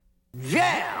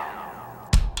Yeah!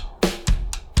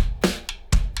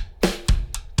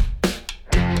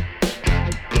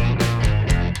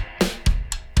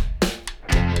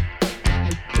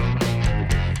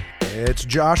 It's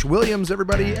Josh Williams,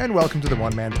 everybody, and welcome to the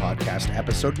One Man Podcast,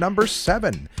 episode number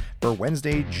 7 for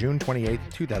Wednesday, June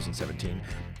 28th, 2017.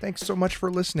 Thanks so much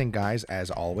for listening, guys, as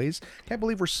always. Can't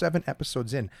believe we're 7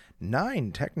 episodes in.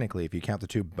 9, technically, if you count the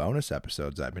 2 bonus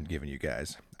episodes I've been giving you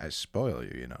guys. I spoil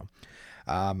you, you know.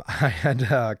 I had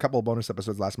a couple of bonus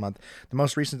episodes last month. The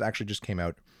most recent actually just came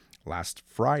out last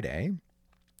Friday.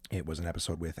 It was an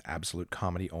episode with Absolute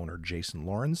Comedy owner Jason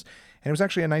Lawrence, and it was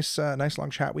actually a nice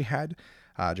long chat we had.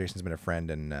 Jason's been a friend,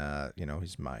 and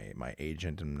he's my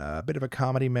agent and a bit of a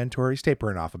comedy mentor. He's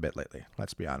tapering off a bit lately,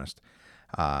 let's be honest.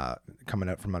 Coming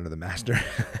out from under the master,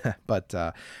 but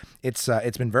it's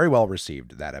been very well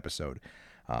received, that episode.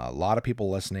 A lot of people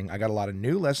listening. I got a lot of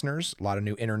new listeners, a lot of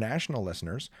new international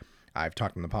listeners. I've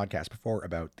talked on the podcast before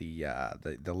about the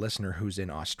listener who's in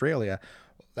Australia.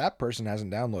 That person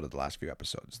hasn't downloaded the last few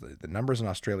episodes. The numbers in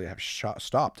Australia have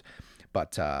stopped,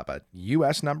 but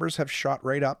U.S. numbers have shot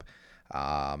right up.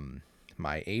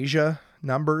 My Asia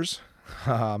numbers.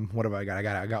 What have I got?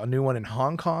 I got a new one in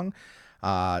Hong Kong.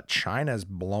 China's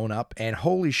blown up, and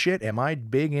holy shit, am I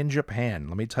big in Japan?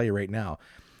 Let me tell you right now.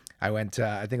 I went,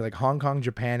 I think like Hong Kong,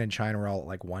 Japan, and China were all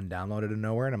like one downloaded and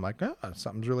nowhere. And I'm like, oh,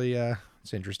 something's really,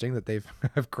 it's interesting that they've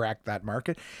have cracked that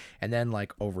market. And then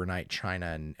like overnight,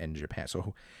 China and Japan.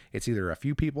 So it's either a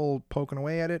few people poking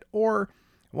away at it or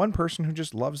one person who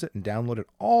just loves it and downloaded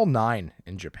all 9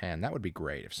 in Japan. That would be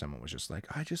great if someone was just like,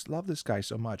 I just love this guy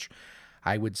so much.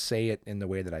 I would say it in the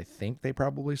way that I think they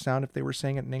probably sound if they were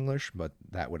saying it in English, but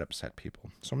that would upset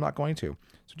people. So I'm not going to.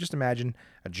 So just imagine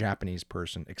a Japanese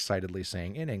person excitedly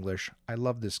saying in English, I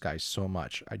love this guy so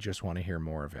much. I just want to hear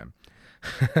more of him.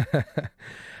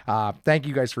 Thank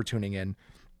you guys for tuning in.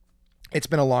 It's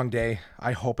been a long day.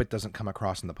 I hope it doesn't come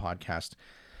across in the podcast.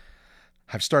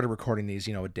 I've started recording these,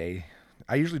 a day.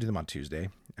 I usually do them on Tuesday.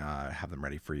 Have them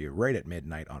ready for you right at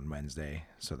midnight on Wednesday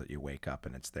so that you wake up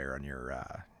and it's there on your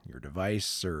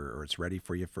device or it's ready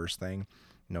for you first thing.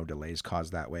 No delays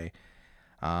caused that way.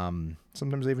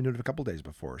 Sometimes I even do it a couple days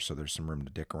before, so there's some room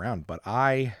to dick around. But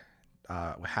I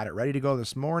had it ready to go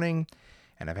this morning,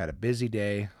 and I've had a busy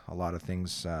day. A lot of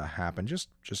things happen, just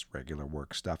regular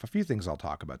work stuff. A few things I'll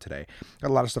talk about today.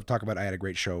 Got a lot of stuff to talk about. I had a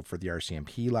great show for the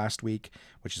RCMP last week,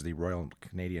 which is the Royal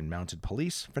Canadian Mounted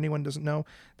Police. If anyone doesn't know,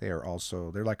 they're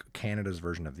like Canada's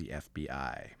version of the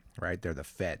FBI, right? They're the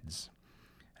feds.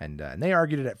 And they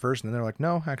argued it at first, and then they're like,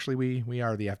 no, actually, we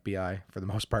are the FBI for the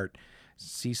most part.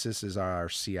 CSIS is our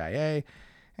CIA,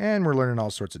 and we're learning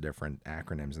all sorts of different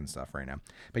acronyms and stuff right now.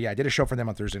 But yeah, I did a show for them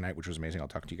on Thursday night, which was amazing. I'll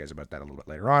talk to you guys about that a little bit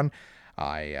later on.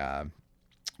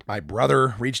 My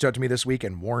brother reached out to me this week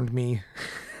and warned me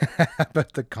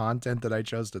about the content that I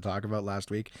chose to talk about last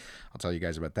week. I'll tell you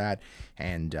guys about that.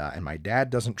 And my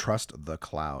dad doesn't trust the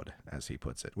cloud, as he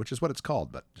puts it, which is what it's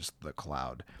called, but just the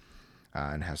cloud.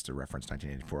 And has to reference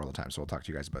 1984 all the time. So we'll talk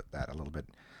to you guys about that a little bit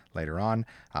later on.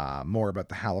 More about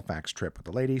the Halifax trip with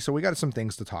the lady. So we got some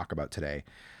things to talk about today.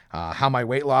 How my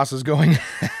weight loss is going.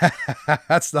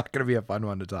 That's not going to be a fun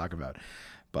one to talk about.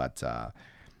 But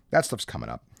that stuff's coming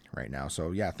up right now.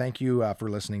 So yeah, thank you for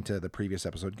listening to the previous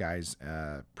episode, guys.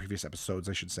 Previous episodes,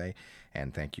 I should say.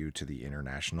 And thank you to the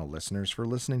international listeners for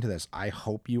listening to this. I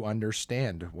hope you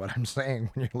understand what I'm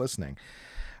saying when you're listening.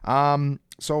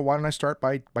 So why don't I start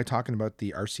by talking about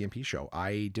the RCMP show.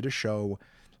 I did a show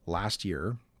last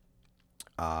year,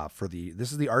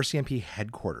 this is the RCMP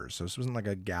headquarters. So this wasn't like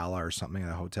a gala or something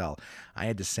at a hotel. I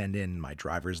had to send in my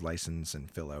driver's license and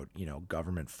fill out,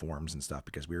 government forms and stuff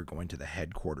because we were going to the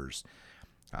headquarters,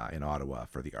 in Ottawa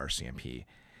for the RCMP.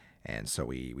 And so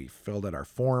we filled out our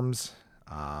forms,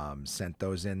 sent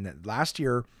those in. Last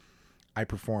year, I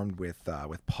performed with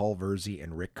Paul Verzi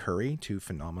and Rick Curry, 2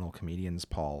 phenomenal comedians.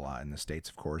 Paul in the States,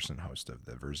 of course, and host of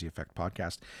the Verzi Effect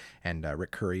podcast, and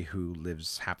Rick Curry, who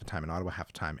lives half the time in Ottawa, half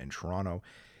the time in Toronto.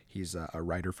 He's a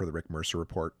writer for the Rick Mercer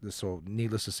Report. So,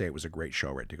 needless to say, it was a great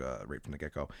show right from the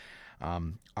get-go.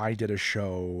 I did a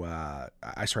show.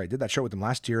 I did that show with them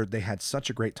last year. They had such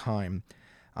a great time,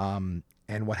 and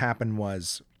what happened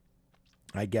was,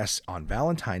 I guess on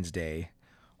Valentine's Day,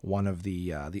 one of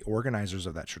the organizers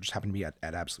of that show just happened to be at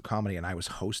Absolute Comedy, and I was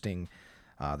hosting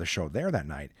the show there that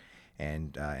night,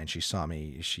 and she saw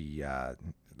me.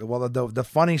 The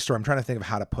funny story, I'm trying to think of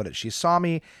how to put it. She saw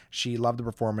me, she loved the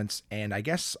performance, and I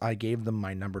guess I gave them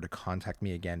my number to contact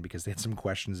me again because they had some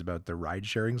questions about the ride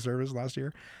sharing service last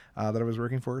year that I was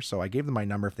working for. So I gave them my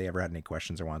number if they ever had any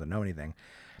questions or wanted to know anything.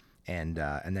 And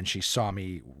then she saw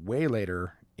me way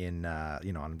later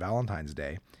on Valentine's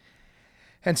Day.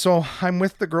 And so I'm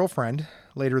with the girlfriend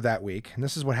later that week, and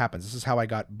this is what happens. This is how I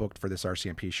got booked for this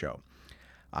RCMP show.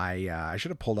 I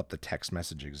should have pulled up the text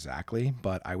message exactly,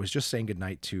 but I was just saying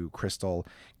goodnight to Crystal,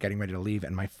 getting ready to leave,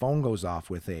 and my phone goes off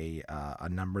with a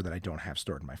number that I don't have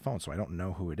stored in my phone, so I don't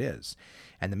know who it is.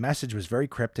 And the message was very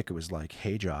cryptic. It was like,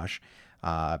 "Hey Josh,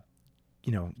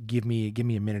 give me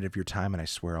a minute of your time, and I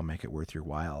swear I'll make it worth your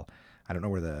while." I don't know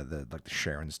where the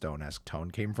Sharon Stone-esque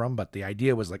tone came from, but the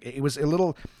idea was like it was a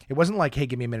little. It wasn't like, "Hey,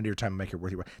 give me a minute of your time and make it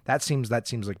worth your while." That seems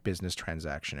like business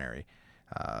transactionary,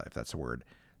 if that's a word.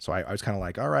 So I was kind of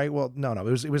like, all right, well, no.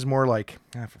 It was more like,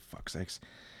 for fuck's sakes,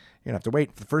 you're gonna have to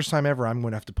wait. For the first time ever, I'm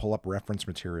gonna have to pull up reference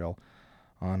material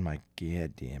on my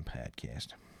goddamn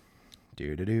podcast.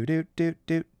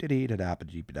 Squeep,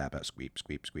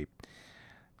 squeep, squeep.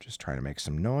 Just trying to make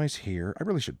some noise here. I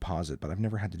really should pause it, but I've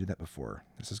never had to do that before.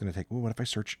 This is gonna take. Ooh, what if I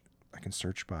search? I can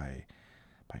search by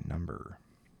number.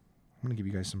 I'm gonna give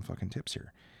you guys some fucking tips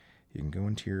here. You can go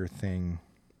into your thing.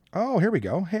 Oh, here we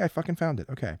go. Hey, I fucking found it.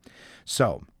 Okay.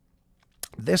 So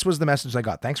this was the message I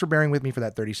got. Thanks for bearing with me for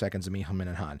that 30 seconds of me humming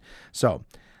and hawing. So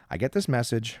I get this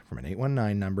message from an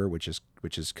 819 number, which is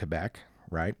Quebec,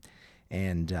 right?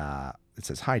 And it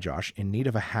says, "Hi, Josh. In need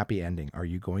of a happy ending. Are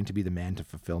you going to be the man to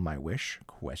fulfill my wish? ?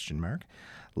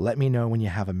 Let me know when you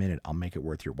have a minute. I'll make it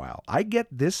worth your while." I get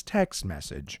this text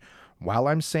message while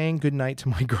I'm saying goodnight to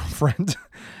my girlfriend.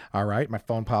 All right. My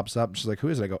phone pops up. She's like, "Who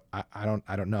is it?" I go, I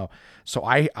don't know. So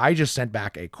I just sent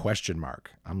back a ?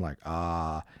 I'm like,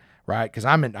 right. Cause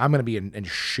I'm going to be in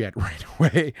shit right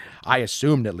away. I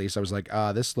assumed, at least. I was like,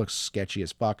 this looks sketchy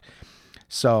as fuck.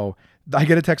 So I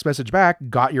get a text message back,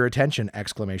 "Got your attention, !"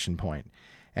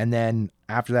 And then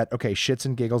after that, okay, shits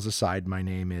and giggles aside, my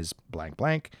name is blank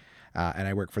blank. And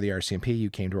I work for the RCMP. You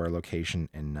came to our location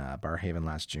in Barrhaven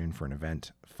last June for an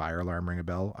event. Fire alarm, ring a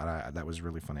bell. That was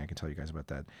really funny. I can tell you guys about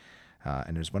that.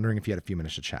 And I was wondering if you had a few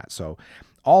minutes to chat. So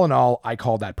all in all, I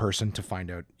called that person to find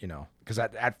out, because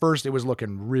at first it was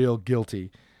looking real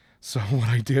guilty. So what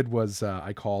I did was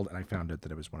I called and I found out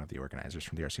that it was one of the organizers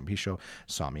from the RCMP show.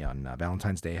 Saw me on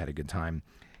Valentine's Day, had a good time,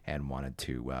 and wanted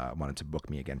to book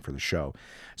me again for the show.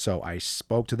 So I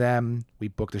spoke to them. We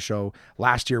booked the show.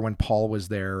 Last year when Paul was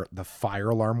there, the fire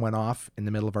alarm went off in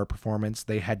the middle of our performance.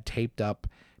 They had taped up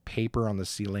paper on the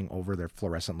ceiling over their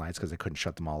fluorescent lights because they couldn't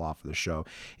shut them all off for the show.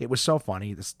 It was so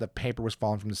funny. The paper was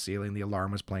falling from the ceiling. The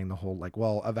alarm was playing the whole,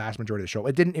 a vast majority of the show.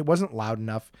 It wasn't loud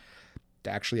enough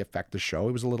to actually affect the show.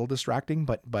 It was a little distracting,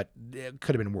 but it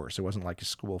could have been worse. It wasn't like a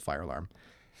school fire alarm.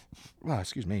 Oh,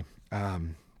 excuse me.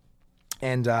 And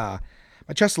my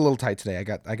chest's a little tight today. I'll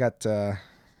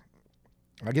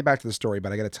get back to the story,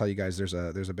 but I got to tell you guys there's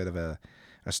a bit of a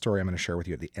story I'm going to share with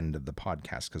you at the end of the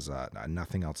podcast, because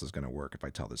nothing else is going to work if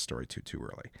I tell this story too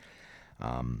early.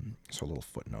 So a little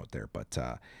footnote there. But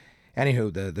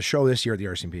anywho, the show this year at the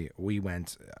RCMP, we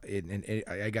went,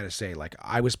 I got to say,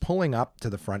 I was pulling up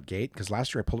to the front gate, because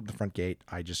last year I pulled up the front gate.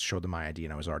 I just showed them my ID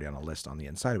and I was already on a list on the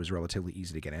inside. It was relatively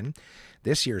easy to get in.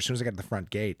 This year, as soon as I got to the front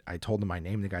gate, I told them my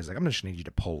name. The guy's like, "I'm just going to need you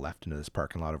to pull left into this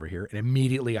parking lot over here." And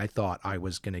immediately I thought I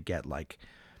was going to get like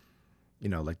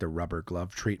the rubber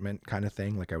glove treatment kind of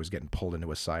thing. Like I was getting pulled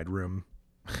into a side room,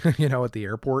 at the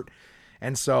airport.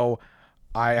 And so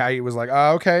I was like,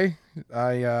 "Oh, okay.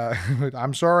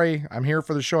 I'm sorry. I'm here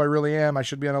for the show. I really am. I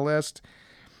should be on a list."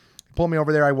 Pull me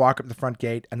over there. I walk up the front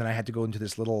gate, and then I had to go into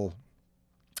this little,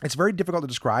 it's very difficult to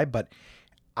describe, but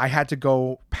I had to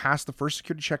go past the first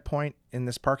security checkpoint in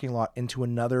this parking lot into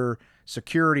another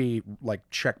security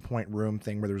checkpoint room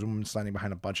thing where there was a woman standing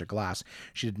behind a bunch of glass.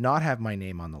 She did not have my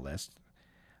name on the list.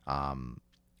 And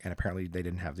apparently they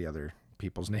didn't have the other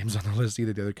people's names on the list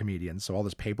either, the other comedians. So all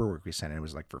this paperwork we sent in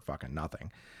was for fucking nothing.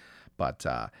 But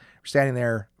we're standing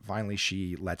there. Finally,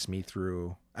 she lets me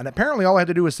through. And apparently all I had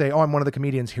to do was say, "Oh, I'm one of the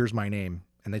comedians. Here's my name."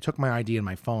 And they took my ID and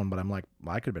my phone, but I'm like,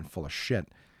 well, I could have been full of shit.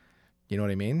 You know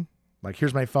what I mean?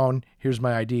 Here's my phone. Here's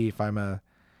my ID. If I'm going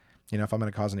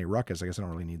to cause any ruckus, I guess I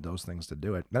don't really need those things to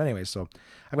do it. But anyway, so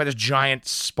I've got this giant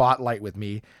spotlight with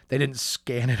me. They didn't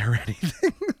scan it or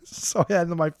anything. So I had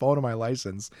my phone and my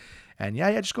license. And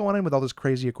yeah, just going in with all this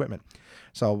crazy equipment.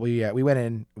 So we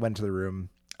went to the room.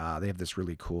 They have this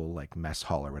really cool mess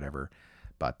hall or whatever.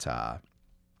 But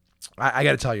I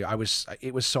got to tell you,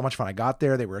 it was so much fun. I got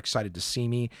there. They were excited to see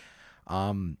me.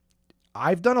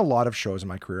 I've done a lot of shows in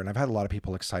my career, and I've had a lot of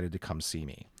people excited to come see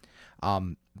me.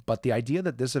 But the idea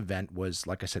that this event was,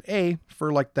 like I said,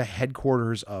 for the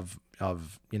headquarters of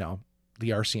the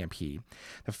RCMP,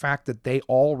 the fact that they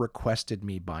all requested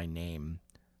me by name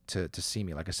to see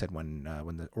me. Like I said, when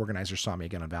the organizer saw me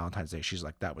again on Valentine's Day, she's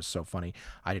like, "That was so funny.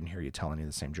 I didn't hear you tell any of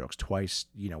the same jokes twice.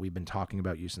 We've been talking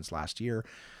about you since last year."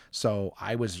 So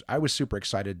I was super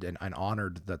excited and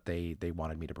honored that they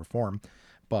wanted me to perform.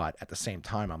 But at the same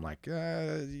time, I'm like,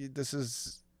 this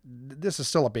is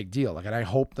still a big deal. Like, and I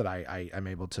hope that I'm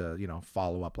able to,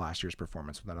 follow up last year's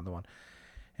performance with another one.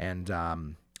 And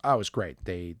it was great.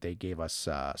 They gave us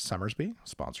Summersby,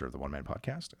 sponsor of the One Man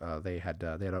Podcast. They had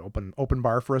an open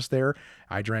bar for us there.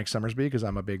 I drank Summersby because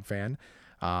I'm a big fan.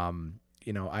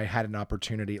 I had an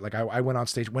opportunity. Like, I went on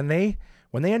stage when they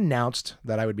announced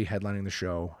that I would be headlining the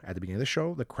show at the beginning of the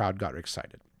show. The crowd got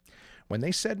excited. When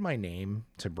they said my name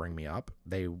to bring me up,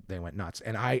 they went nuts.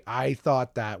 And I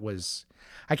thought that was,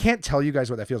 I can't tell you guys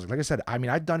what that feels like. Like I said, I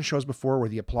mean, I've done shows before where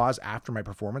the applause after my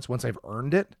performance, once I've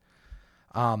earned it,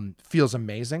 feels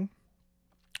amazing.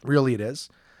 Really, it is.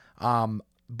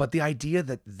 But the idea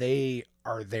that they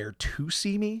are there to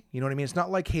see me, you know what I mean? It's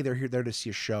not like, hey, they're there to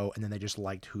see a show and then they just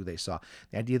liked who they saw.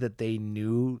 The idea that they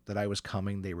knew that I was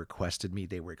coming, they requested me,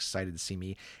 they were excited to see me.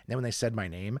 And then when they said my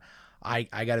name, I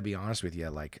got to be honest with you,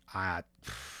 like, I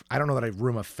don't know that a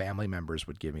room of family members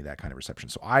would give me that kind of reception.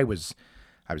 So I was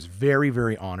very,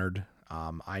 very honored.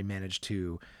 I managed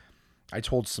to, I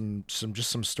told some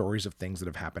stories of things that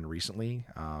have happened recently.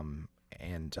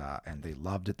 And they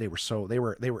loved it. They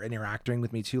were interacting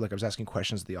with me too. Like, I was asking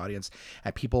questions to the audience,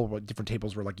 and people at different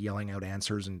tables were like yelling out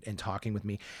answers and talking with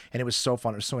me. And it was so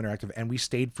fun. It was so interactive. And we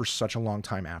stayed for such a long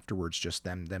time afterwards, just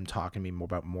them talking to me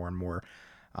about more and more.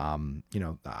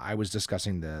 I was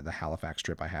discussing the Halifax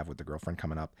trip I have with the girlfriend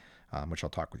coming up, which I'll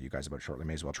talk with you guys about shortly.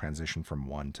 May as well transition from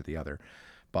one to the other.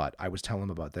 But I was telling them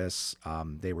about this.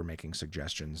 They were making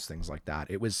suggestions, things like that.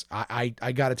 It was, I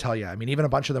got to tell you, I mean, even a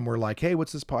bunch of them were like, hey,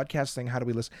 what's this podcast thing? How do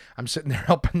we listen? I'm sitting there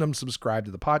helping them subscribe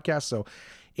to the podcast. So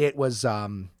it was,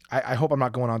 I hope I'm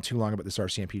not going on too long about this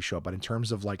RCMP show, but in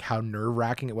terms of like how nerve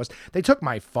wracking it was, they took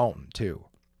my phone too.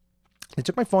 They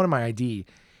took my phone and my ID.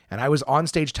 And I was on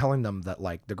stage telling them that,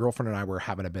 like, the girlfriend and I were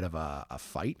having a bit of a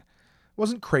fight. It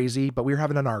wasn't crazy, but we were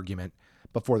having an argument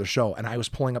before the show. And I was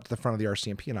pulling up to the front of the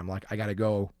RCMP and I'm like, I got to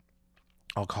go.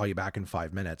 I'll call you back in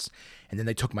 5 minutes. And then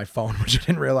they took my phone, which I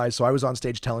didn't realize. So I was on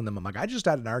stage telling them, I'm like, I just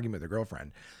had an argument with a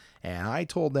girlfriend. And I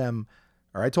told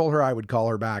her I would call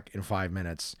her back in 5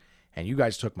 minutes. And you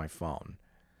guys took my phone.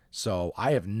 So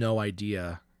I have no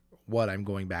idea what I'm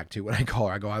going back to when I call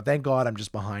her. I go, oh, thank God I'm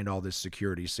just behind all this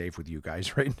security safe with you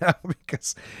guys right now,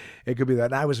 because it could be that.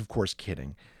 And I was, of course,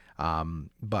 kidding.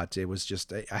 But it was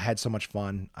just, I had so much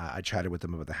fun. I chatted with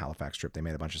them about the Halifax trip. They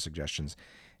made a bunch of suggestions.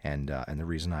 And the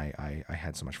reason I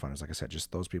had so much fun is, like I said,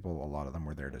 just those people, a lot of them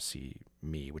were there to see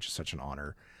me, which is such an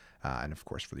honor. And of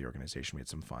course, for the organization, we had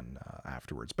some fun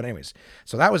afterwards. But anyways,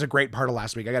 so that was a great part of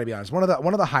last week. I got to be honest. One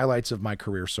of the highlights of my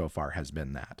career so far has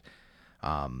been that.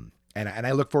 And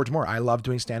I look forward to more. I love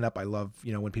doing stand-up. I love,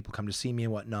 when people come to see me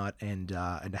and whatnot, and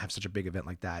to have such a big event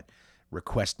like that,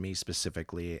 request me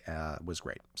specifically, was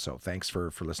great. So thanks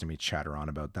for listening to me chatter on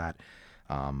about that.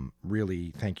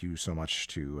 Really, thank you so much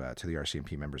to the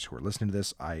RCMP members who are listening to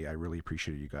this. I really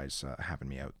appreciate you guys having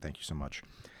me out. Thank you so much.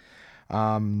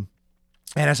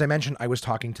 And as I mentioned, I was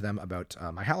talking to them about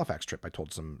my Halifax trip. I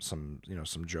told some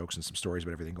jokes and some stories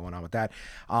about everything going on with that.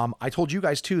 I told you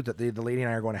guys too that the lady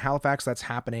and I are going to Halifax. That's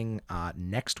happening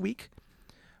next week.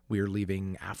 We are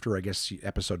leaving after, I guess,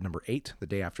 episode number 8. The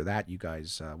day after that, you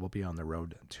guys will be on the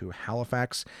road to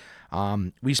Halifax.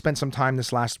 We spent some time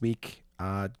this last week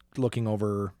looking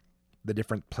over the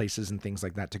different places and things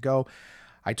like that to go.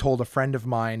 I told a friend of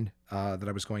mine that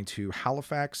I was going to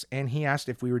Halifax, and he asked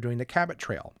if we were doing the Cabot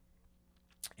Trail.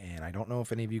 And I don't know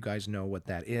if any of you guys know what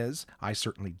that is. I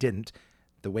certainly didn't.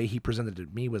 The way he presented it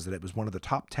to me was that it was one of the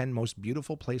top 10 most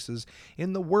beautiful places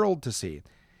in the world to see.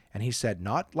 And he said,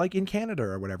 not like in Canada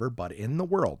or whatever, but in the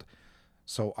world.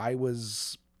 So I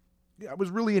was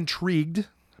really intrigued,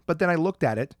 but then I looked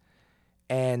at it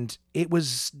and it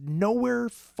was nowhere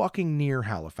fucking near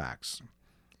Halifax.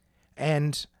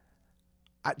 And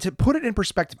to put it in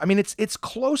perspective, I mean, it's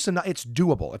close enough. It's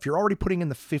doable. If you're already putting in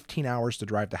the 15 hours to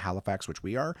drive to Halifax, which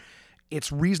we are,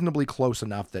 it's reasonably close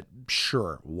enough that,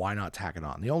 sure, why not tack it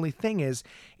on? The only thing is,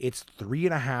 it's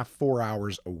 3.5, 4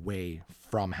 hours away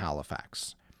from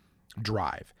Halifax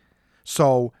drive.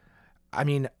 So, I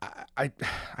mean, I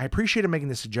appreciate him making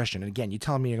this suggestion. And again, you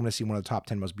telling me you're going to see one of the top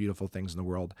 10 most beautiful things in the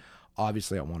world.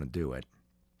 Obviously, I want to do it.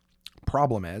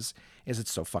 Problem is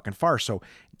it's so fucking far. So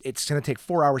it's going to take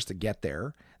 4 hours to get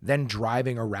there, then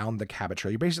driving around the Cabot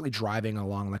Trail. You're basically driving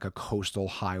along like a coastal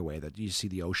highway that you see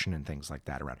the ocean and things like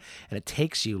that around. And it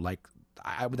takes you like,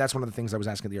 that's one of the things I was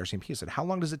asking the RCMP. I said, how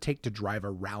long does it take to drive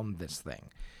around this thing?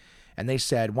 And they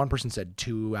said, one person said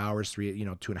 2 hours,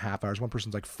 2.5 hours. One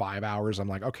person's like 5 hours. I'm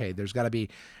like, okay,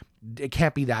 it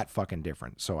can't be that fucking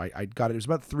different. So I got it. It was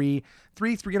about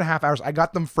 3.5 hours. I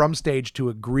got them from stage to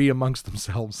agree amongst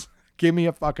themselves. Give me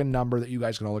a fucking number that you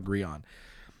guys can all agree on.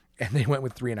 And they went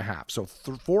with 3.5. So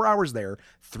 4 hours there,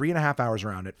 3.5 hours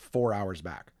around it, 4 hours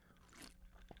back.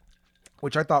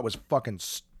 Which I thought was fucking,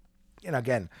 and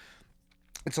again,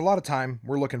 it's a lot of time.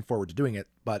 We're looking forward to doing it,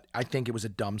 but I think it was a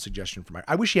dumb suggestion for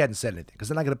I wish he hadn't said anything, because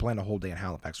then I could have planned a whole day in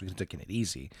Halifax. We could have taken it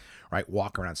easy, right?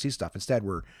 Walk around, see stuff. Instead,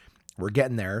 we're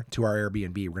getting there to our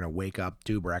Airbnb. We're going to wake up,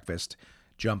 do breakfast,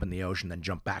 jump in the ocean, then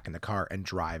jump back in the car and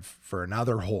drive for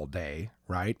another whole day,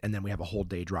 right? And then we have a whole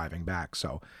day driving back.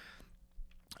 So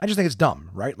I just think it's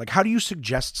dumb, right? Like, how do you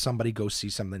suggest somebody go see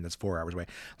something that's 4 hours away?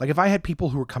 Like, if I had people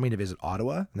who were coming to visit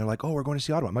Ottawa and they're like, oh, we're going to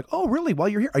see Ottawa. I'm like, oh, really? While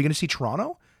you're here, are you going to see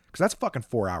Toronto? Because that's fucking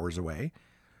 4 hours away.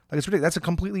 Like, it's ridiculous. That's a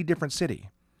completely different city.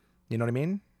 You know what I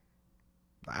mean?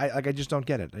 I just don't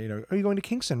get it. Are you going to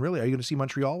Kingston? Really? Are you going to see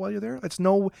Montreal while you're there? It's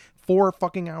no 4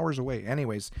 fucking hours away.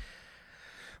 Anyways,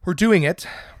 we're doing it.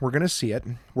 We're going to see it.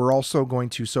 We're also going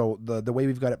to, so the way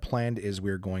we've got it planned is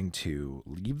we're going to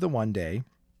leave the one day,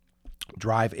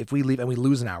 drive. If we leave, and we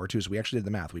lose an hour too, so we actually did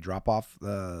the math. We drop off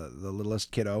the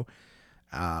littlest kiddo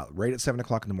right at 7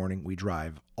 o'clock in the morning. We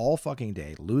drive all fucking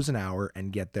day, lose an hour,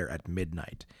 and get there at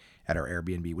midnight at our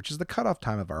Airbnb, which is the cutoff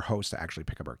time of our host to actually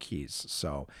pick up our keys.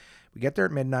 So we get there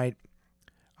at midnight,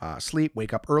 sleep,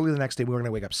 wake up early the next day. We're going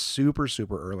to wake up super,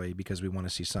 super early because we want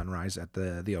to see sunrise at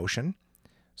the ocean.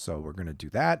 So we're going to do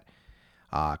that.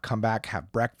 Come back,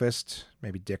 have breakfast,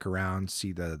 maybe dick around,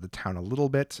 see the town a little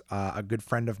bit. A good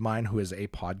friend of mine who is a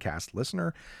podcast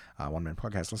listener, one-man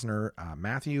podcast listener,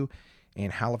 Matthew,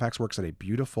 in Halifax, works at a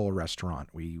beautiful restaurant.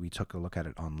 We took a look at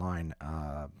it online.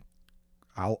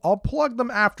 I'll plug them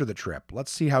after the trip.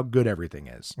 Let's see how good everything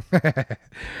is.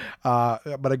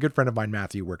 But a good friend of mine,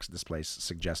 Matthew, works at this place,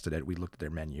 suggested it. We looked at their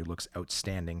menu. Looks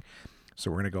outstanding.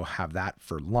 So we're going to go have that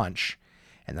for lunch.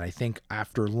 And then I think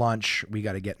after lunch, we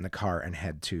got to get in the car and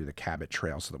head to the Cabot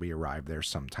Trail so that we arrive there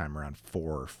sometime around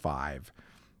 4 or 5.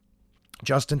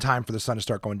 Just in time for the sun to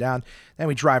start going down. Then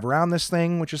we drive around this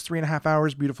thing, which is 3.5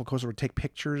 hours. Beautiful coast. We take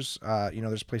pictures.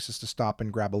 There's places to stop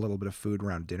and grab a little bit of food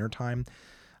around dinner time.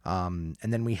 And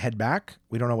then we head back.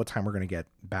 We don't know what time we're going to get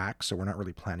back, so we're not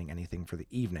really planning anything for the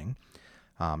evening.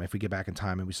 If we get back in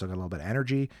time and we still got a little bit of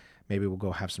energy, maybe we'll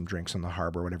go have some drinks on the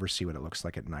harbor or whatever, see what it looks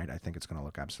like at night. I think it's going to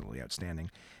look absolutely outstanding.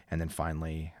 And then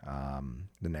finally,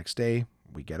 the next day,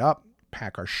 we get up,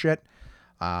 pack our shit,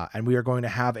 and we are going to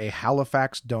have a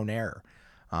Halifax Donair.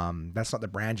 That's not the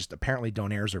brand, just apparently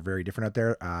Donairs are very different out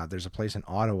there. There's a place in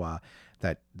Ottawa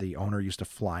that the owner used to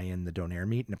fly in the Donair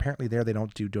meat, and apparently there they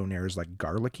don't do Donairs like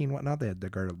garlicky and whatnot. The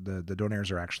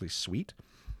Donairs are actually sweet.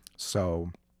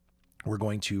 So we're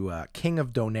going to King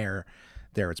of Donair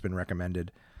there. It's been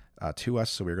recommended to us,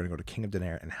 so we're going to go to King of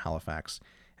Donair in Halifax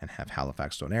and have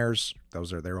Halifax Donairs.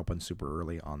 They're open super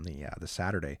early on the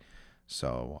Saturday.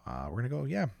 So we're going to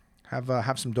go,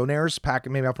 have some Donairs, pack.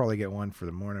 Maybe I'll probably get one for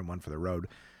the morning, one for the road,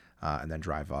 and then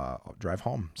drive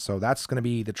home. So that's going to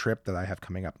be the trip that I have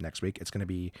coming up next week. It's going to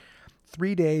be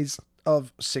 3 days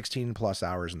of 16 plus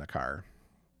hours in the car.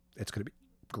 It's going to be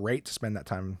great to spend that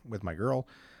time with my girl,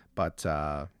 but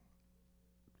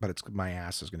it's my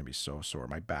ass is going to be so sore.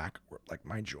 My back, like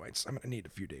my joints. I'm going to need a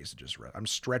few days to just rest. I'm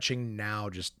stretching now,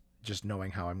 just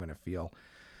knowing how I'm going to feel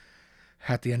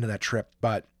at the end of that trip.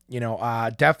 But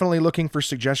definitely looking for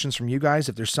suggestions from you guys.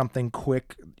 If there's something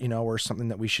quick, or something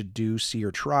that we should do, see or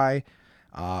try,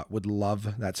 would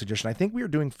love that suggestion. I think we are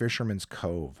doing Fisherman's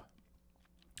Cove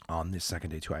on this second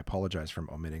day too. I apologize for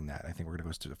omitting that. I think we're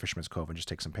going to go to the Fisherman's Cove and just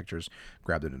take some pictures,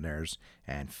 grab the Donairs,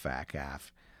 and fack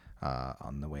off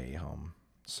on the way home.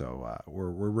 So we're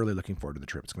really looking forward to the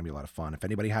trip. It's going to be a lot of fun. If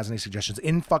anybody has any suggestions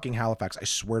in fucking Halifax, I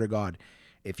swear to God,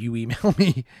 if you email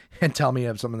me and tell me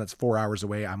of something that's 4 hours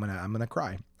away, I'm gonna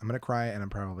cry. I'm gonna cry, and I'm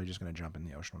probably just gonna jump in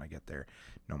the ocean when I get there.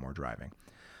 No more driving.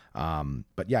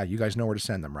 But yeah, you guys know where to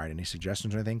send them, right? Any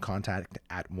suggestions or anything? Contact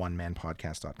at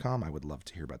onemanpodcast.com. I would love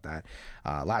to hear about that.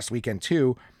 Last weekend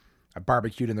too, I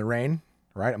barbecued in the rain.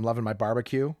 Right, I'm loving my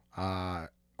barbecue.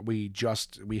 We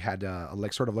had a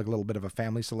little bit of a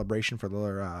family celebration for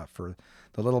the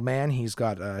little man. He's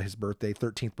got his birthday,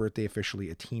 13th birthday, officially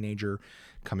a teenager,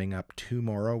 coming up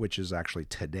tomorrow, which is actually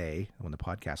today when the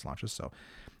podcast launches. So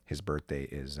his birthday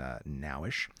is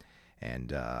nowish,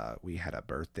 and we had a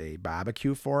birthday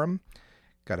barbecue for him.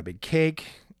 Got a big cake,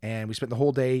 and we spent the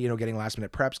whole day, getting last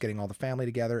minute preps, getting all the family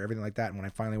together, everything like that. And when I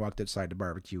finally walked outside to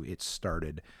barbecue, it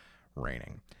started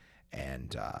raining,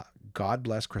 and God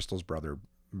bless Crystal's brother,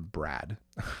 Brad,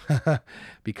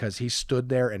 because he stood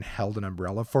there and held an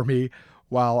umbrella for me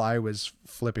while I was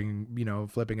flipping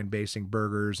and basting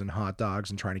burgers and hot dogs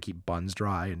and trying to keep buns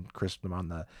dry and crisp them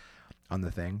on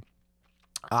the thing.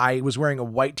 I was wearing a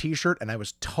white t-shirt and I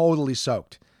was totally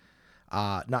soaked.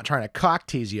 Not trying to cock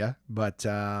tease you, but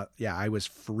yeah, I was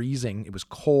freezing. It was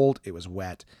cold. It was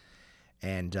wet.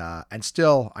 And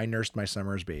still I nursed my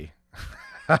Summersby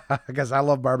because I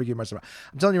love barbecue myself.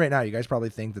 I'm telling you right now, you guys probably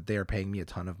think that they are paying me a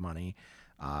ton of money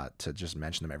to just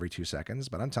mention them every 2 seconds,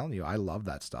 but I'm telling you, I love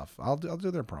that stuff. I'll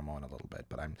do their promo in a little bit,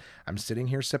 but I'm sitting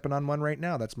here sipping on one right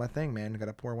now. That's my thing, man. Got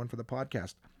to pour one for the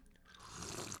podcast.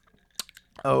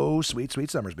 Oh, sweet,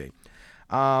 sweet Summersby.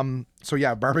 So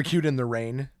yeah, barbecued in the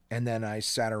rain, and then I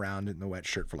sat around in the wet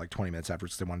shirt for like 20 minutes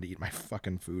afterwards. I wanted to eat my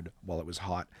fucking food while it was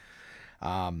hot.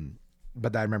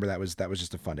 But I remember that was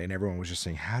just a fun day, and everyone was just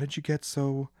saying, "How did you get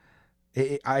so?"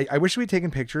 I wish we'd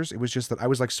taken pictures. It was just that I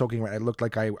was like soaking wet. I looked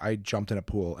like I jumped in a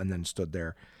pool and then stood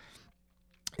there.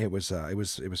 It was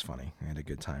funny. I had a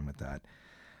good time with that.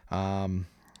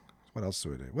 What else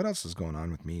is going on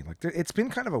with me? Like it's been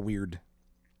kind of a weird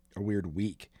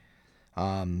week.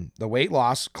 The weight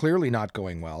loss clearly not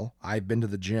going well. I've been to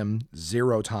the gym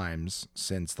 0 times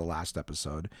since the last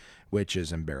episode, which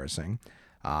is embarrassing.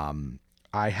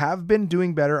 I have been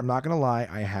doing better. I'm not going to lie.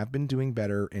 I have been doing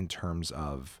better in terms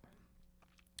of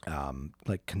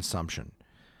like consumption.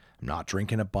 I'm not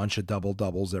drinking a bunch of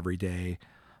doubles every day.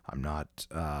 I'm not,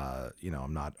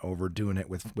 I'm not overdoing it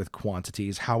with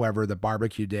quantities. However, the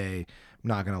barbecue day, I'm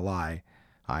not going to lie.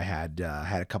 I had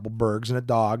a couple burgers and a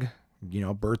dog,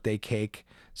 birthday cake,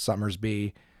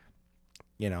 Summersby,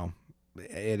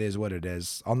 it is what it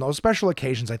is. On those special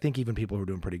occasions, I think even people who are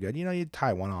doing pretty good, you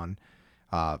tie one on,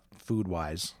 food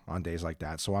wise on days like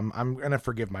that. So I'm going to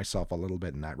forgive myself a little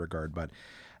bit in that regard, but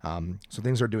so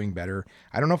things are doing better.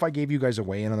 I don't know if I gave you guys a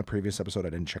weigh-in on the previous episode. I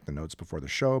didn't check the notes before the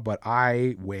show, but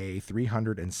I weigh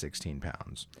 316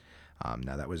 pounds.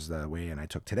 Now that was the weigh-in I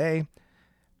took today.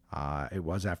 It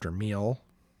was after meal.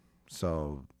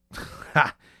 So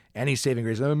any saving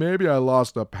grace, maybe I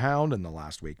lost a pound in the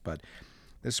last week, but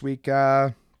this week,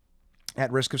 at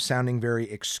risk of sounding very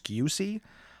excusey,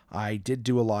 I did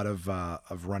do a lot of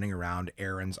running around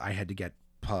errands. I had to get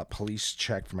police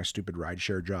checked for my stupid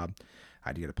rideshare job. I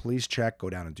had to get a police check,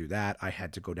 go down and do that. I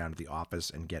had to go down to the office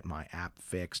and get my app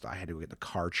fixed. I had to get the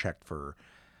car checked for,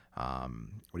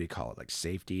 like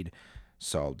safety.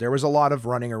 So there was a lot of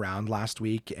running around last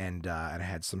week, and I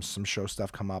had some show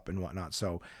stuff come up and whatnot.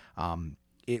 So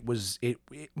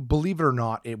believe it or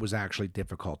not, it was actually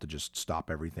difficult to just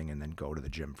stop everything and then go to the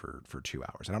gym for 2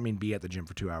 hours. I don't mean be at the gym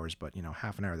for 2 hours, but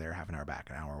half an hour there, half an hour back,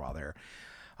 an hour while there.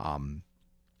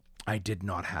 I did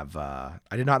not have a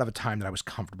time that I was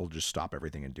comfortable to just stop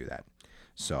everything and do that.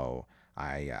 So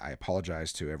I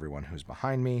apologize to everyone who's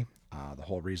behind me. The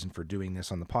whole reason for doing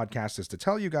this on the podcast is to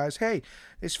tell you guys, hey,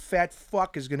 this fat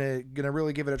fuck is gonna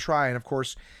really give it a try. And of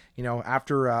course,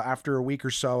 after a week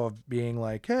or so of being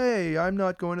like, hey, I'm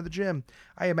not going to the gym,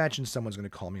 I imagine someone's gonna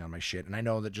call me on my shit. And I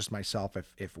know that just myself,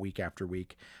 if week after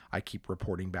week I keep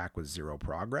reporting back with 0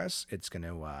 progress, it's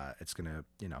gonna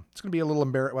be a little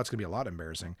embarrassing. Well, it's gonna be a lot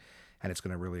embarrassing, and it's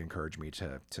gonna really encourage me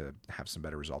to have some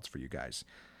better results for you guys.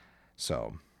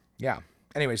 So yeah.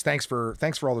 Anyways, thanks for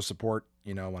all the support,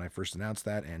 when I first announced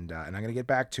that, and I'm going to get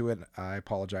back to it. I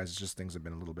apologize. It's just things have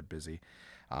been a little bit busy.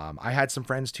 I had some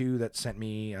friends too that sent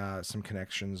me some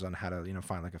connections on how to,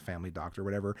 find like a family doctor or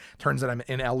whatever. Turns out I'm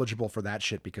ineligible for that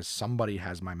shit because somebody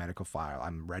has my medical file.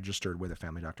 I'm registered with a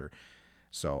family doctor.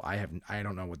 So I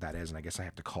don't know what that is. And I guess I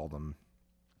have to call them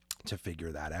to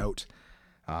figure that out.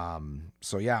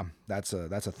 So yeah, that's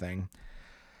a thing.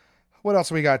 What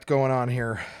else we got going on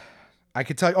here? I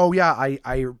could tell you, oh yeah,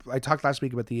 I talked last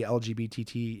week about the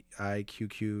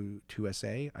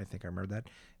LGBTIQQ2SA. I think I remember that.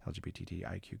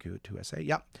 LGBTIQQ2SA.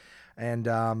 Yeah. And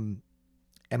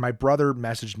my brother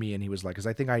messaged me and he was like, cause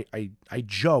I think I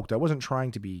joked, I wasn't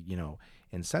trying to be,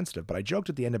 insensitive, but I joked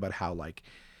at the end about how like,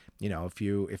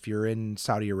 if you're in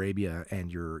Saudi Arabia and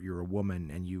you're a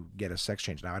woman and you get a sex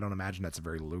change. Now I don't imagine that's a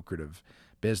very lucrative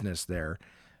business there.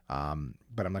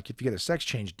 But I'm like, if you get a sex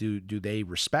change, do they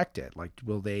respect it? Like,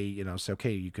 will they, say,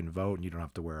 okay, you can vote and you don't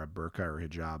have to wear a burqa or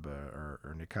hijab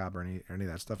or niqab or any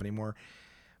of that stuff anymore.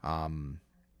 And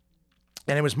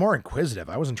it was more inquisitive.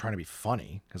 I wasn't trying to be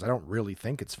funny because I don't really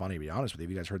think it's funny, to be honest with you.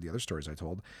 If you guys heard the other stories I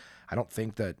told, I don't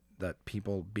think that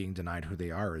people being denied who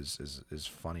they are is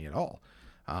funny at all.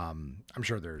 I'm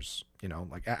sure there's,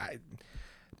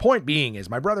 point being is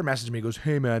my brother messaged me, he goes,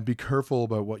 hey man, be careful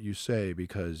about what you say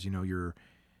because, you're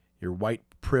white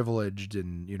privileged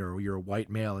and, you're a white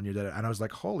male and you're that. And I was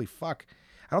like, holy fuck.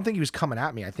 I don't think he was coming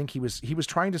at me. I think he was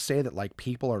trying to say that like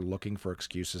people are looking for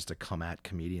excuses to come at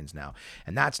comedians now.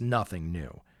 And that's nothing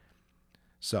new.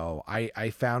 So I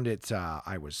found it,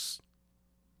 I was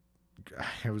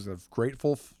a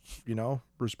grateful,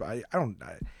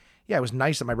 yeah, it was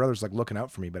nice that my brother's like looking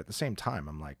out for me, but at the same time,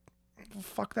 I'm like, well,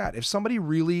 fuck that. If somebody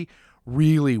really,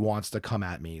 really wants to come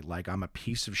at me like I'm a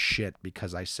piece of shit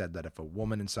because I said that if a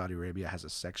woman in Saudi Arabia has a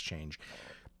sex change,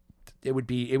 it would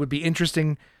be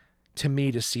interesting to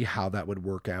me to see how that would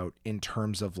work out in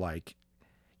terms of like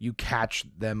you catch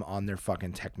them on their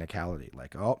fucking technicality.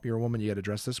 Like, oh, you're a woman, you got to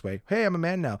dress this way. Hey, I'm a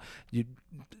man now. You,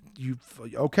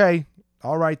 okay,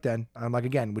 all right then. I'm like,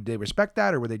 again, would they respect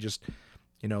that, or would they just,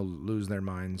 lose their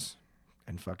minds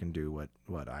and fucking do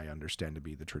what I understand to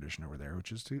be the tradition over there,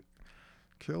 which is to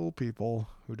kill people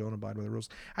who don't abide by the rules.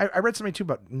 I read something too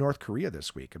about North Korea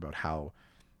this week about how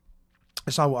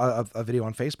I saw a video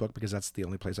on Facebook because that's the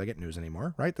only place I get news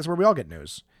anymore, right? That's where we all get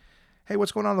news. Hey,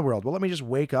 what's going on in the world? Well, let me just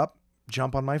wake up,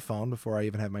 jump on my phone before I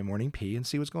even have my morning pee and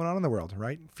see what's going on in the world,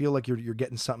 right? Feel like you're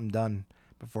getting something done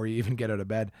before you even get out of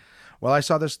bed. Well, I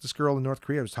saw this girl in North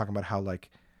Korea was talking about how like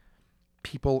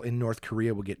people in North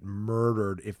Korea will get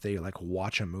murdered if they like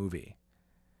watch a movie.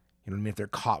 You know what I mean? If they're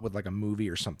caught with like a movie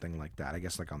or something like that, I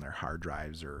guess like on their hard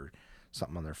drives or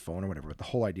something on their phone or whatever. But the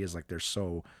whole idea is like they're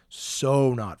so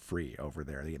not free over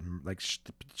there. They get like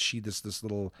this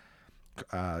little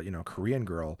Korean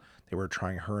girl. Her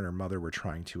and her mother were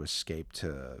trying to escape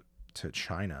to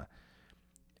China,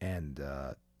 and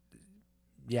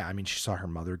yeah, I mean she saw her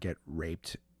mother get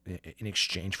raped in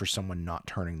exchange for someone not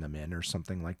turning them in or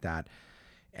something like that.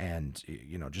 And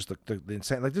just the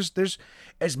insane, like there's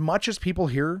as much as people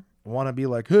here want to be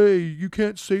like, hey, you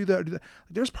can't say that,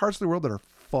 there's parts of the world that are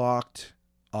fucked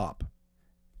up.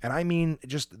 And I mean,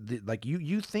 just like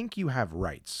you think you have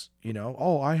rights,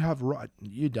 oh, I have right.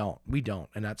 You don't, we don't.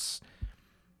 And that's,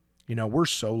 we're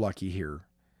so lucky here.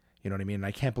 You know what I mean? And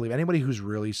I can't believe anybody who's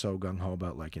really so gung-ho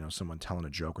about like, someone telling a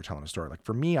joke or telling a story. Like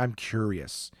for me, I'm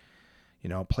curious,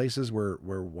 places where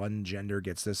one gender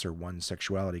gets this or one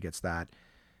sexuality gets that.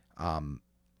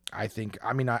 I think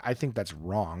that's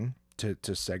wrong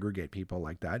to segregate people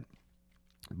like that,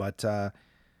 but I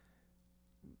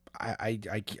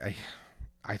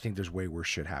think there's way worse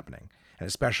shit happening, and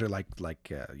especially like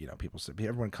people say,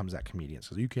 everyone comes at comedians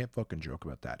says you can't fucking joke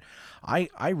about that.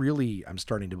 I really I'm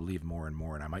starting to believe more and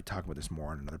more, and I might talk about this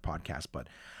more on another podcast, but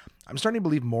I'm starting to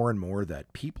believe more and more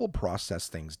that people process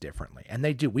things differently, and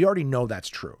they do. We already know that's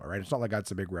true, all right? It's not like that's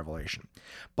a big revelation,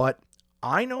 but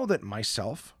I know that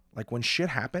myself. Like when shit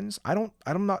happens, I don't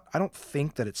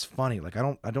think that it's funny. Like I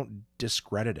don't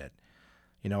discredit it.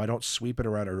 I don't sweep it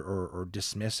around or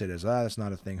dismiss it as, that's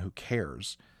not a thing. Who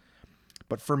cares?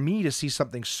 But for me to see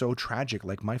something so tragic,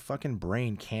 like my fucking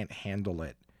brain can't handle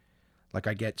it. Like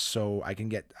I'm a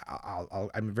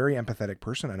very empathetic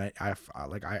person, and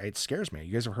it scares me.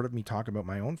 You guys have heard of me talk about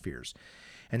my own fears.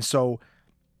 And so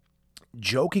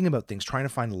joking about things, trying to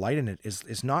find light in it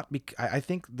is not, I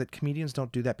think that comedians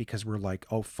don't do that because we're like,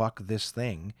 oh, fuck this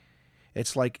thing.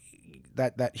 It's like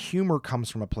that humor comes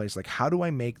from a place like, how do I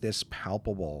make this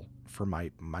palpable for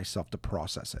myself to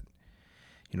process it?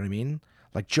 You know what I mean?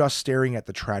 Like just staring at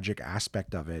the tragic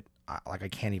aspect of it, I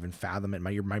can't even fathom it.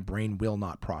 My brain will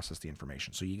not process the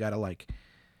information. So you got to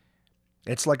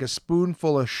it's like a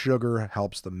spoonful of sugar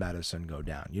helps the medicine go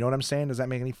down. You know what I'm saying? Does that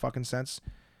make any fucking sense?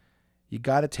 You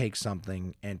got to take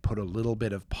something and put a little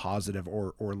bit of positive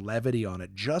or levity on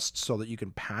it just so that you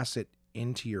can pass it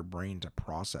into your brain to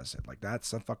process it. Like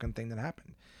that's a fucking thing that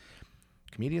happened.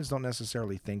 Comedians don't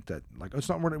necessarily think that, like,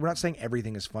 we're not saying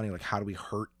everything is funny. Like, how do we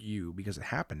hurt you because it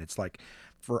happened? It's like,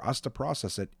 for us to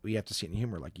process it, we have to see it in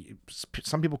humor. Like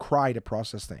some people cry to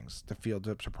process things, to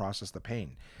process the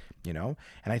pain, And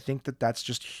I think that that's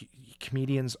just,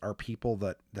 comedians are people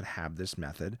that have this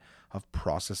method of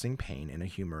processing pain in a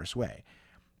humorous way.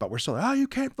 But we're still like, oh, you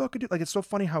can't fucking do it. Like, it's so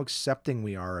funny how accepting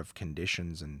we are of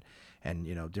conditions and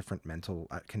different mental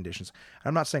conditions.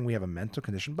 I'm not saying we have a mental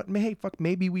condition, but hey, fuck,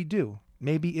 maybe we do.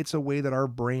 Maybe it's a way that our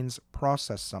brains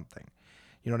process something.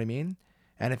 You know what I mean?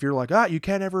 And if you're like, you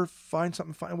can't ever find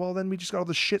something funny, well, then we just got all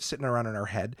this shit sitting around in our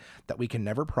head that we can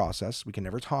never process, we can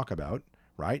never talk about,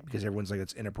 right? Because everyone's like,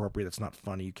 it's inappropriate, it's not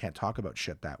funny, you can't talk about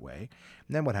shit that way.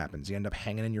 And then what happens? You end up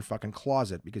hanging in your fucking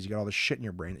closet because you got all this shit in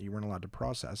your brain that you weren't allowed to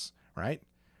process, right?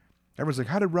 Everyone's like,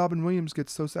 how did Robin Williams get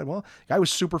so sad? Well, the guy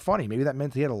was super funny. Maybe that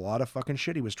meant he had a lot of fucking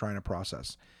shit he was trying to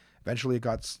process. Eventually it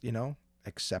got,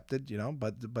 accepted,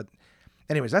 but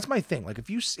anyways, that's my thing. Like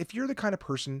if you're the kind of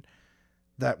person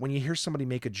that when you hear somebody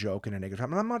make a joke in a negative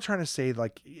time, and I'm not trying to say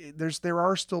like there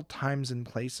are still times and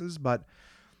places, but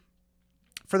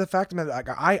for the fact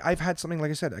that I've had something, like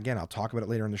I said, again, I'll talk about it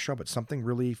later in the show, but something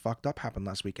really fucked up happened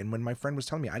last week. And when my friend was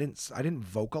telling me, I didn't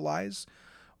vocalize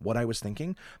what I was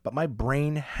thinking, but my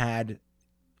brain had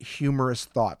humorous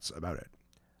thoughts about it.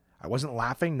 I wasn't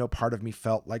laughing. No part of me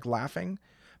felt like laughing,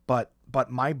 but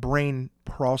my brain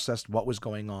processed what was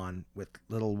going on with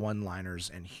little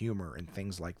one-liners and humor and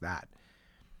things like that.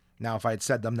 Now, if I had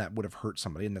said them, that would have hurt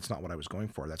somebody, and that's not what I was going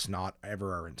for. That's not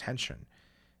ever our intention.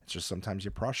 It's just sometimes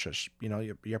you process,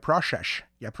 you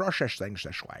process things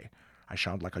this way. I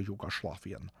sound like a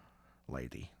Yugoslavian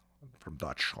lady from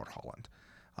Dutch or Holland,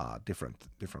 different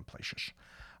places.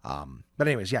 But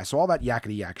anyways, yeah, so all that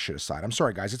yakety yak shit aside, I'm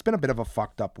sorry, guys. It's been a bit of a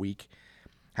fucked up week.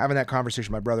 Having that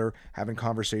conversation with my brother, having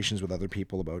conversations with other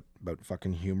people about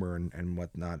fucking humor and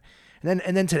whatnot. And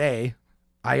then today,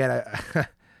 I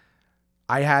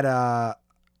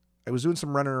was doing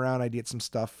some running around. I did some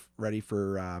stuff ready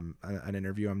for an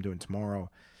interview I'm doing tomorrow.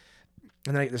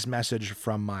 And then I get this message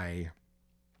from my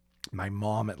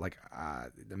mom at like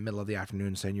the middle of the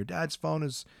afternoon saying, your dad's phone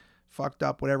is fucked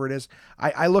up, whatever it is.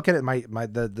 I look at it,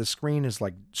 the screen is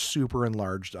like super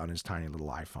enlarged on his tiny little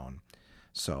iPhone.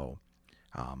 So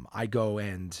I go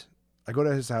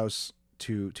to his house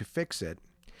to fix it.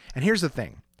 And here's the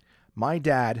thing. My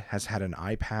dad has had an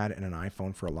iPad and an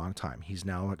iPhone for a long time. He's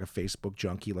now like a Facebook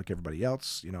junkie like everybody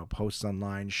else, posts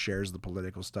online, shares the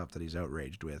political stuff that he's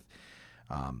outraged with,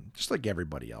 just like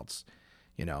everybody else,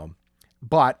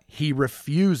 But he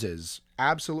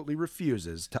absolutely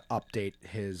refuses to update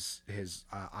his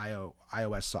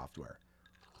iOS software.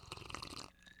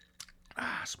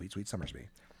 Sweet Summersby.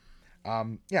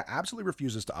 Absolutely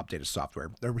refuses to update his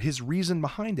software. His reason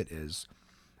behind it is,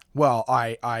 well,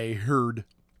 I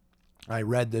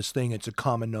read this thing. It's a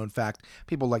common known fact.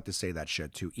 People like to say that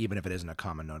shit too, even if it isn't a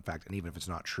common known fact, and even if it's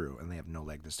not true, and they have no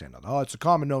leg to stand on. Oh, it's a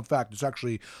common known fact. It's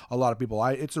actually a lot of people.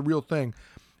 It's a real thing.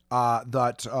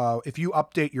 That if you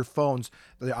update your phones,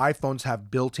 the iPhones have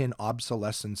built-in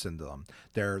obsolescence into them.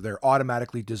 They're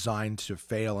automatically designed to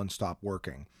fail and stop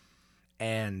working.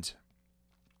 And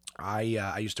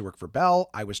I used to work for Bell.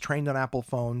 I was trained on Apple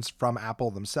phones from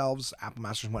Apple themselves, Apple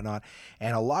Masters and whatnot.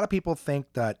 And a lot of people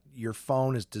think that your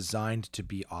phone is designed to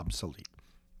be obsolete.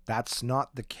 That's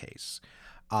not the case.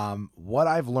 What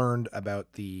I've learned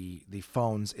about the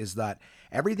phones is that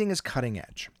everything is cutting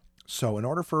edge. So in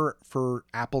order for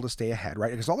Apple to stay ahead,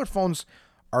 right? Because all their phones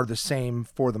are the same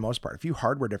for the most part. A few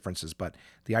hardware differences, but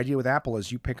the idea with Apple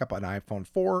is you pick up an iPhone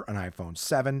 4, an iPhone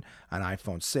 7, an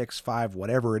iPhone 6, 5,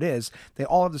 whatever it is, they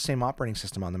all have the same operating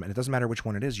system on them, and it doesn't matter which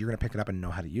one it is, you're going to pick it up and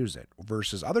know how to use it.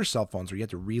 Versus other cell phones where you have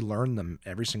to relearn them,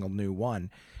 every single new one.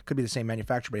 Could be the same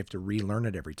manufacturer, but you have to relearn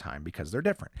it every time because they're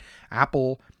different.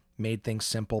 Apple made things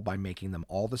simple by making them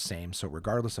all the same. So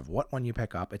regardless of what one you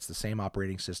pick up, it's the same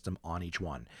operating system on each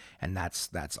one. And that's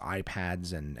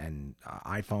iPads and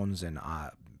iPhones and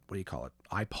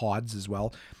iPods as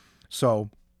well. So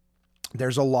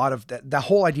there's a lot of the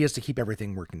whole idea is to keep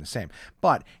everything working the same.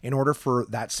 But in order for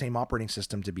that same operating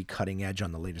system to be cutting edge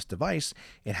on the latest device,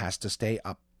 it has to stay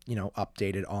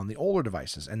updated on the older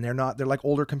devices. And they're like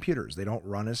older computers. They don't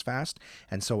run as fast.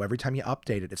 And so every time you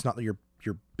update it, it's not that you're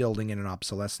building in an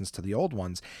obsolescence to the old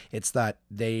ones. It's that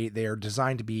they are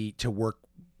designed to work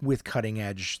with cutting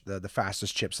edge, the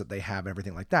fastest chips that they have,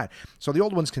 everything like that. So the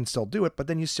old ones can still do it, but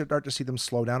then you start to see them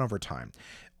slow down over time.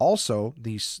 Also,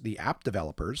 the app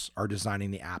developers are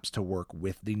designing the apps to work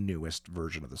with the newest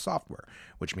version of the software,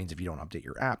 which means if you don't update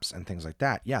your apps and things like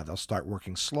that, they'll start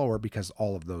working slower because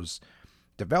all of those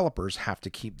developers have to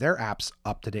keep their apps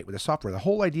up to date with the software. The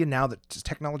whole idea now that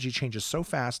technology changes so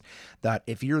fast that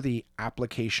if you're the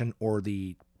application or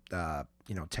the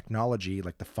technology,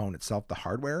 like the phone itself, the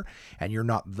hardware, and you're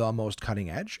not the most cutting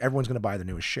edge, everyone's going to buy the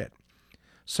newest shit.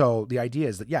 So the idea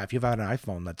is that, if you've had an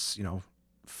iPhone that's,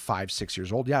 5-6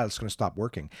 years old, it's going to stop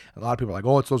working. A lot of people are like,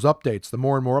 oh, it's those updates. The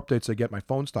more and more updates I get, my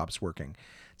phone stops working.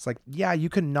 It's like, you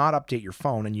can not update your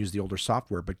phone and use the older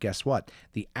software, but guess what?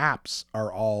 The apps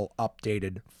are all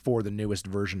updated for the newest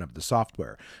version of the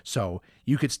software. So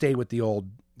you could stay with the old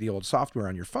software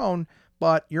on your phone,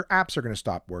 but your apps are going to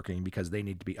stop working because they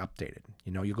need to be updated.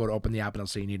 You go to open the app and it'll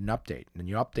say you need an update. And then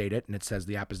you update it and it says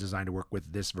the app is designed to work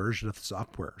with this version of the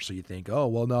software. So you think, oh,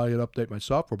 well, now I got to update my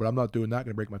software, but I'm not doing that. I'm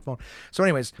going to break my phone. So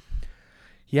anyways,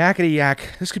 yakety yak.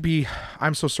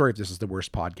 I'm so sorry if this is the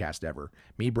worst podcast ever.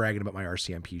 Me bragging about my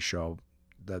RCMP show,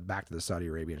 back to the Saudi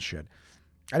Arabian shit.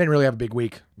 I didn't really have a big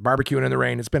week. Barbecuing in the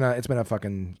rain. It's been a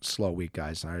fucking slow week,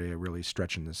 guys. I really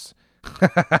stretching this.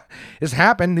 This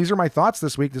happened. These are my thoughts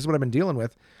this week. This is what I've been dealing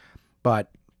with.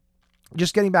 But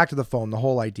just getting back to the phone, the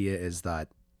whole idea is that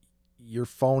your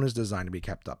phone is designed to be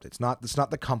kept up. It's not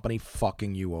the company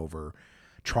fucking you over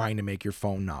trying to make your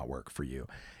phone not work for you.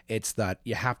 It's that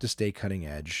you have to stay cutting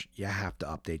edge. You have to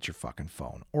update your fucking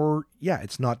phone. Or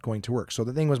it's not going to work. So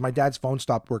the thing was, my dad's phone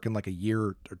stopped working like a year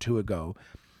or two ago.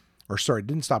 or sorry, it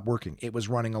didn't stop working. It was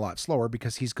running a lot slower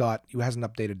because he hasn't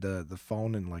updated the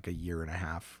phone in like a year and a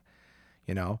half.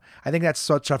 You know, I think that's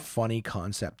such a funny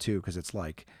concept too, because it's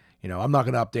like, you know, I'm not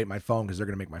going to update my phone because they're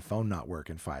going to make my phone not work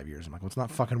in 5 years. I'm like, well, it's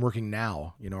not fucking working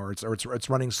now, you know, or it's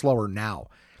running slower now.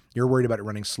 You're worried about it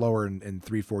running slower in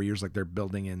 3-4 years, like they're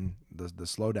building in the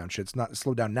slowdown shit. It's not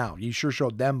slowed down now. You sure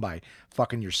showed them by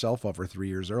fucking yourself over 3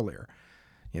 years earlier.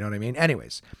 You know what I mean?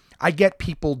 Anyways, I get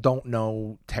people don't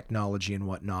know technology and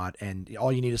whatnot, and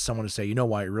all you need is someone to say, you know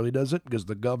why it really does it? Because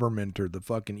the government or the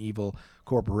fucking evil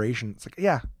corporation. It's like,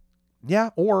 yeah,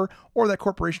 or that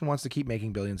corporation wants to keep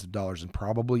making billions of dollars and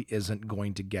probably isn't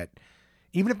going to get,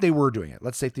 even if they were doing it,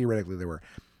 let's say theoretically they were,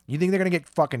 you think they're going to get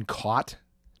fucking caught?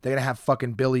 They're going to have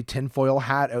fucking Billy tinfoil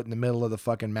hat out in the middle of the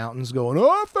fucking mountains going, oh,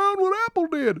 I found what Apple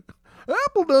did.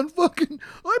 Apple done fucking,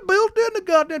 I built in the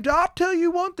goddamn, I'll tell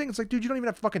you one thing. It's like, dude, you don't even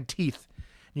have fucking teeth.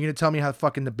 You're going to tell me how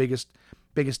fucking the biggest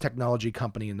technology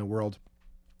company in the world,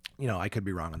 you know, I could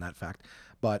be wrong on that fact.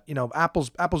 But, you know, Apple's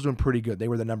doing pretty good. They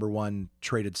were the number one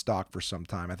traded stock for some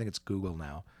time. I think it's Google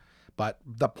now. But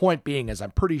the point being is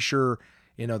I'm pretty sure,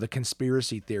 you know, the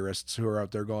conspiracy theorists who are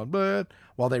out there going, but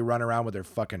while they run around with their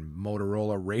fucking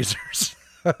Motorola razors.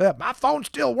 My phone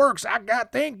still works.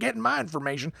 They ain't getting my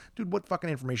information. Dude, what fucking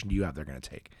information do you have they're going to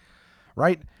take?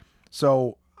 Right?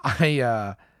 So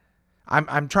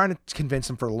I'm trying to convince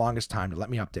him for the longest time to let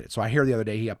me update it. So I hear the other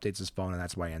day he updates his phone, and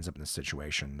that's why he ends up in this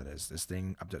situation that is this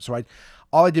thing update. So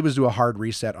all I did was do a hard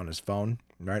reset on his phone,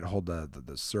 right? Hold the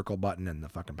circle button and the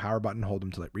fucking power button, hold him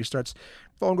till it restarts.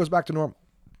 Phone goes back to normal,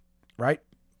 right?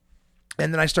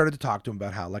 And then I started to talk to him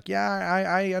about how, like, yeah,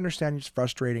 I understand it's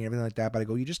frustrating and everything like that, but I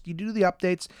go, you do the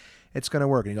updates, it's going to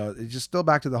work. And he goes, it's just still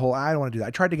back to the whole, I don't want to do that. I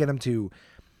tried to get him to,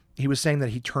 he was saying that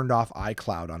he turned off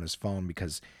iCloud on his phone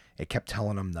because it kept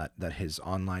telling him that his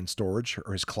online storage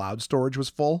or his cloud storage was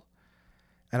full.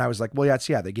 And I was like, well,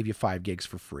 they give you 5 gigs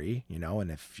for free, you know, and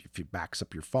if it backs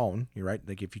up your phone, you're right.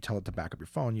 Like if you tell it to back up your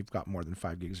phone, you've got more than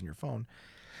 5 gigs in your phone.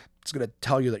 It's going to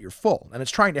tell you that you're full, and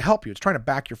it's trying to help you. It's trying to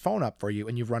back your phone up for you,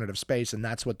 and you've run out of space. And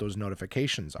that's what those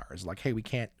notifications are. It's like, hey, we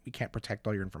can't protect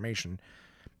all your information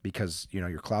because, you know,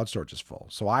 your cloud storage is full.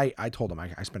 So I told him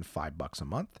I spend $5 a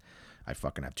month. I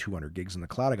fucking have 200 gigs in the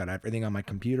cloud. I got everything on my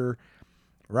computer,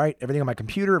 right? Everything on my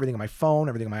computer, everything on my phone,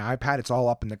 everything on my iPad. It's all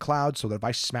up in the cloud. So that if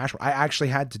I smash, I actually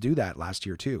had to do that last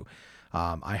year too.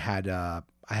 I had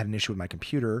an issue with my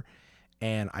computer,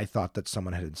 and I thought that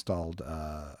someone had installed,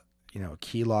 you know, a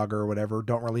keylogger or whatever.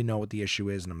 Don't really know what the issue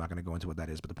is, and I'm not going to go into what that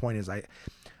is. But the point is,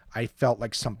 I felt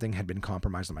like something had been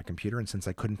compromised on my computer, and since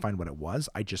I couldn't find what it was,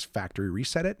 I just factory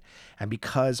reset it. And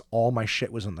because all my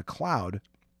shit was in the cloud,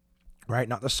 right,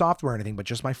 not the software or anything, but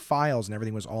just my files and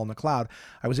everything was all in the cloud,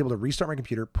 I was able to restart my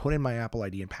computer, put in my Apple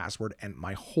ID and password, and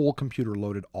my whole computer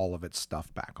loaded all of its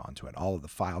stuff back onto it, all of the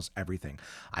files, everything.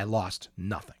 I lost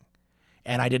nothing.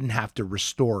 And I didn't have to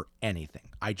restore anything.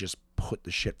 I just put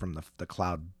the shit from the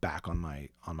cloud back on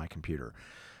my computer.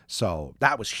 So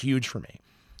that was huge for me.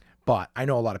 But I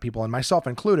know a lot of people, and myself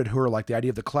included, who are like the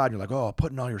idea of the cloud. You're like, oh,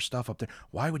 putting all your stuff up there.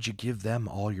 Why would you give them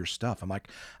all your stuff? I'm like,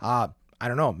 I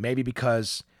don't know. Maybe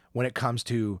because when it comes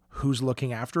to who's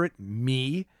looking after it,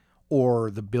 me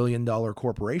or the $1 billion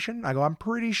corporation, I go, I'm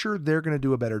pretty sure they're going to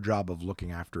do a better job of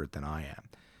looking after it than I am.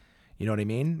 You know what I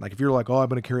mean? Like if you're like, oh, I'm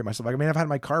going to carry it myself. Like, I mean, I've had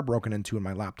my car broken into and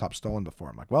my laptop stolen before.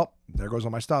 I'm like, well, there goes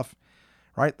all my stuff,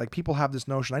 right? Like people have this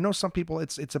notion. I know some people,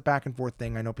 it's a back and forth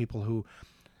thing. I know people who,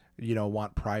 you know,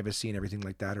 want privacy and everything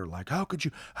like that are like, how could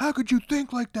you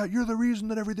think like that? You're the reason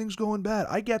that everything's going bad.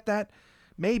 I get that.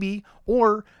 Maybe,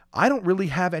 or I don't really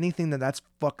have anything that's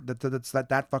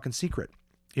fucking secret.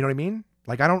 You know what I mean?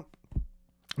 Like I'm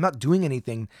not doing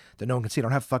anything that no one can see. I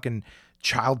don't have fucking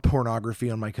child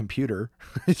pornography on my computer.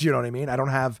 You know what I mean? I don't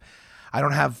have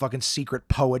fucking secret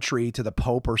poetry to the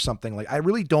Pope or something. Like I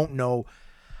really don't know.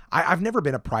 I've never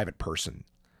been a private person.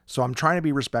 So I'm trying to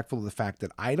be respectful of the fact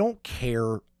that I don't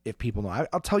care if people know.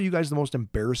 I'll tell you guys the most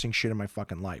embarrassing shit in my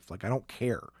fucking life. Like I don't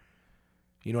care.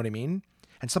 You know what I mean?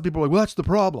 And some people are like, well, that's the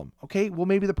problem. Okay, well,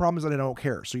 maybe the problem is that I don't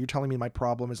care. So you're telling me my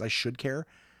problem is I should care?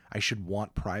 I should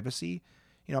want privacy?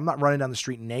 You know, I'm not running down the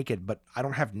street naked, but I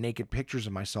don't have naked pictures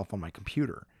of myself on my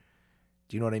computer.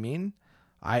 Do you know what I mean?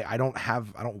 I don't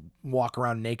walk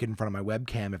around naked in front of my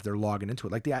webcam if they're logging into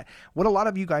it. Like what a lot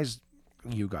of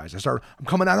I'm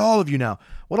coming at all of you now.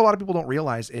 What a lot of people don't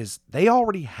realize is they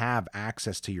already have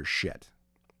access to your shit.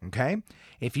 Okay?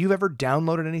 If you've ever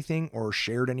downloaded anything or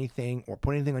shared anything or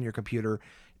put anything on your computer,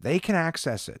 they can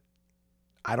access it.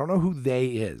 I don't know who they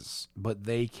is, but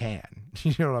they can.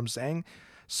 You know what I'm saying?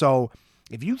 So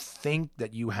if you think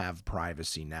that you have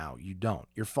privacy now, you don't.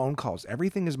 Your phone calls,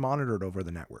 everything is monitored over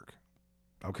the network.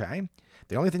 Okay.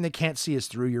 The only thing they can't see is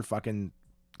through your fucking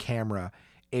camera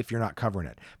if you're not covering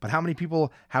it. But how many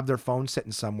people have their phone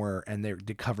sitting somewhere and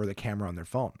they cover the camera on their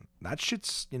phone? That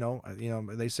shit's,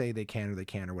 they say they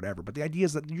can or whatever. But the idea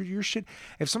is that your shit,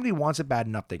 if somebody wants it bad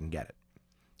enough, they can get it.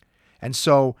 And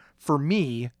so for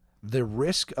me, the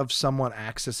risk of someone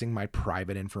accessing my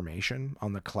private information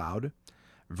on the cloud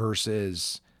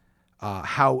versus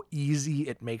how easy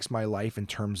it makes my life in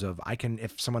terms of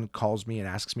if someone calls me and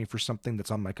asks me for something that's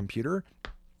on my computer,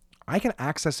 I can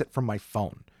access it from my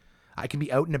phone. I can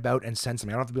be out and about and send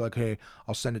something. I don't have to be like, hey,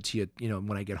 I'll send it to you,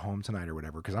 when I get home tonight or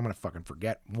whatever, because I'm going to fucking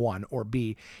forget, one, or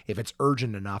B, if it's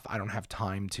urgent enough, I don't have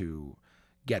time to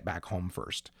get back home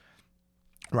first.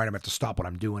 Right? I'm going to have to stop what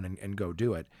I'm doing and go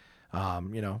do it.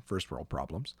 First world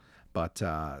problems. But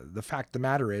the fact of the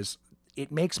matter is,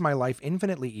 it makes my life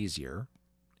infinitely easier.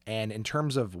 And in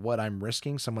terms of what I'm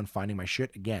risking, someone finding my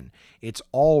shit, again, it's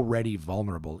already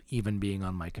vulnerable, even being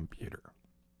on my computer.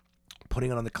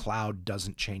 Putting it on the cloud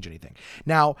doesn't change anything.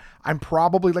 Now, I'm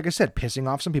probably, like I said, pissing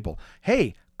off some people.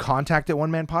 Hey, contact at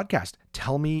One Man Podcast.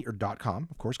 Tell me, or .com,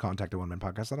 of course, contact at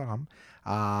onemanpodcast.com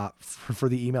for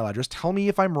the email address. Tell me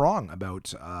if I'm wrong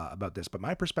about this. But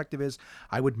my perspective is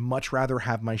I would much rather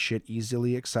have my shit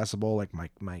easily accessible, like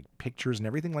my pictures and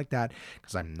everything like that,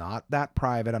 because I'm not that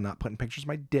private. I'm not putting pictures of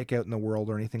my dick out in the world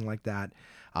or anything like that.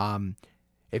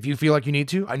 If you feel like you need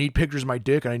to, I need pictures of my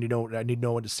dick and I need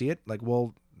no one to see it. Like,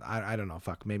 well, I don't know.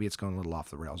 Fuck, maybe it's going a little off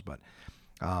the rails, but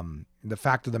the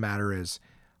fact of the matter is,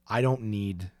 I don't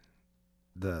need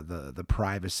the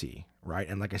privacy, right?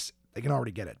 And like I said, they can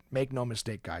already get it. Make no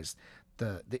mistake, guys.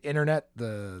 The internet,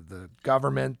 the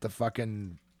government, the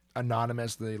fucking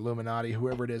anonymous, the Illuminati,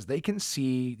 whoever it is, they can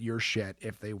see your shit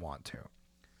if they want to.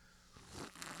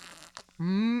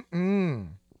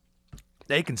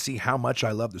 They can see how much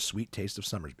I love the sweet taste of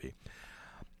Summersby.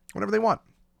 Whatever they want.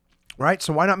 Right?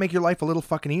 So why not make your life a little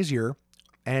fucking easier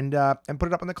and put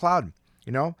it up in the cloud?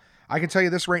 I can tell you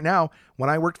this right now. When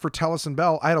I worked for TELUS and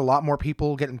Bell, I had a lot more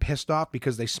people getting pissed off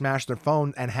because they smashed their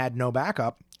phone and had no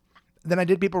backup than I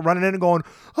did people running in and going,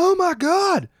 oh my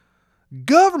God,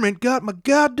 government got my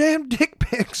goddamn dick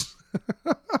pics.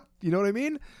 You know what I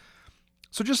mean?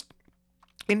 So just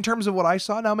in terms of what I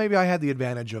saw, now maybe I had the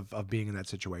advantage of being in that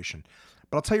situation.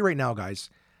 But I'll tell you right now, guys,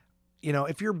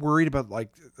 if you're worried about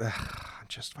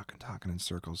just fucking talking in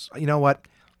circles, you know what?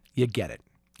 You get it.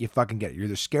 You fucking get it. You're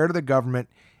either scared of the government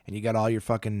and you got all your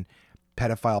fucking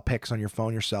pedophile pics on your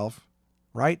phone yourself,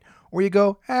 right? Or you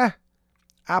go,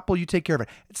 Apple, you take care of it.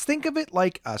 Think of it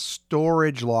like a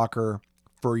storage locker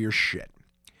for your shit.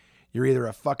 You're either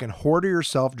a fucking hoarder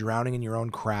yourself, drowning in your own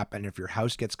crap, and if your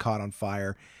house gets caught on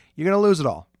fire, you're going to lose it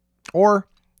all. Or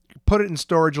put it in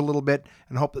storage a little bit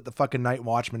and hope that the fucking night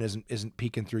watchman isn't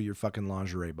peeking through your fucking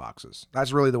lingerie boxes.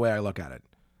 That's really the way I look at it.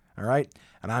 All right?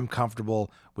 And I'm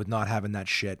comfortable with not having that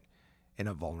shit in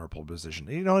a vulnerable position.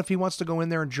 If he wants to go in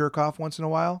there and jerk off once in a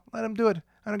while, let him do it.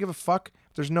 I don't give a fuck.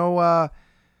 If there's no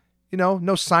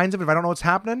signs of it, if I don't know what's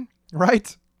happening,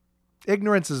 right?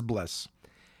 Ignorance is bliss.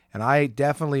 And I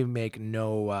definitely make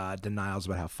no denials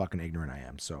about how fucking ignorant I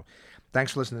am. So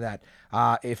thanks for listening to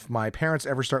that. If my parents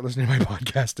ever start listening to my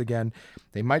podcast again,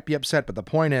 they might be upset. But the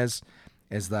point is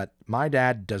that my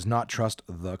dad does not trust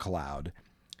the cloud.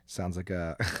 Sounds like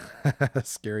a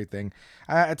scary thing.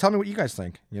 Tell me what you guys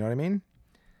think. You know what I mean?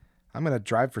 I'm going to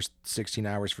drive for 16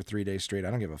 hours for 3 days straight.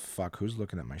 I don't give a fuck who's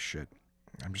looking at my shit.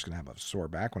 I'm just going to have a sore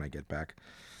back when I get back.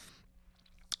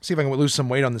 See if I can lose some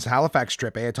weight on this Halifax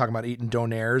trip. Talking about eating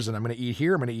donairs, and I'm going to eat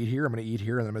here, I'm going to eat here, I'm going to eat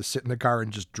here, and I'm going to sit in the car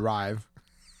and just drive.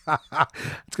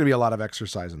 It's going to be a lot of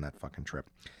exercise in that fucking trip.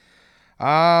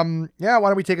 Why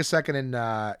don't we take a second and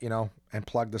and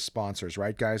plug the sponsors,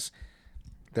 right, guys?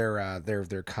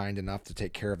 They're kind enough to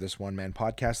take care of this One Man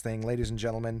Podcast thing, ladies and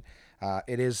gentlemen.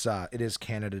 It is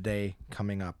Canada Day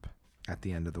coming up at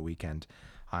the end of the weekend.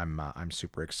 I'm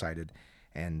super excited,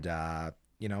 and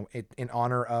in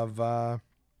honor of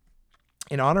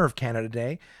Canada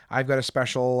Day, I've got a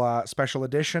special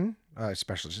edition. It's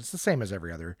the same as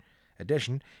every other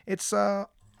edition. It's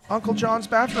Uncle John's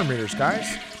Bathroom Readers,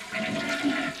 guys.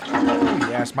 Oh,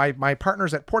 yes, my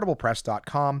partners at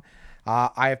portablepress.com.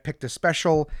 I have picked a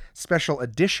special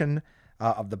edition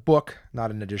of the book,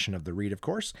 not an edition of the read, of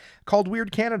course, called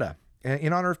Weird Canada,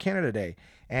 in honor of Canada Day.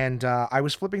 And I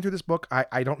was flipping through this book.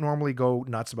 I don't normally go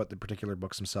nuts about the particular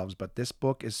books themselves, but this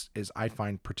book is I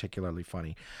find particularly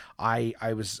funny.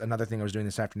 Another thing I was doing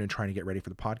this afternoon trying to get ready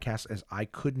for the podcast is I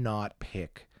could not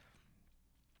pick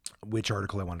which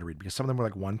article I wanted to read because some of them were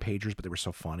like one-pagers, but they were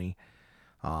so funny.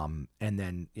 And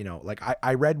then,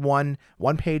 I read one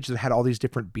page that had all these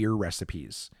different beer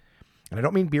recipes. And I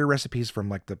don't mean beer recipes from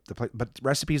like but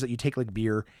recipes that you take like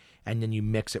beer and then you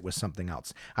mix it with something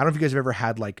else. I don't know if you guys have ever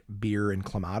had like beer and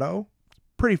Clamato.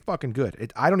 Pretty fucking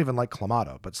good. I don't even like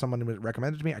Clamato, but someone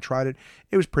recommended it to me. I tried it.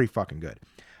 It was pretty fucking good.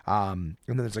 And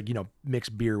then it's like, mix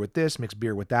beer with this, mix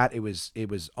beer with that. It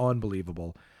was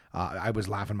unbelievable. I was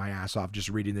laughing my ass off just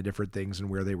reading the different things and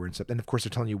where they were in. And of course, they're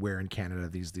telling you where in Canada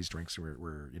these drinks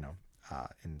were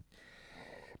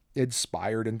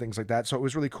inspired and things like that. So it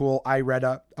was really cool. I read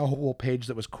a whole page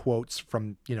that was quotes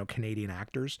from, Canadian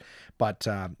actors, but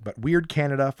Weird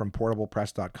Canada from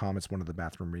portablepress.com. It's one of the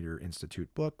Bathroom Reader Institute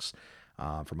books,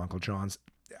 from Uncle John's.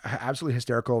 Absolutely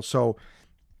hysterical. So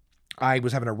I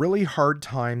was having a really hard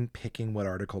time picking what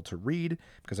article to read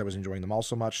because I was enjoying them all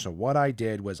so much. So what I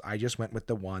did was I just went with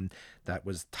the one that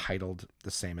was titled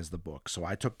the same as the book. So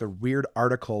I took the Weird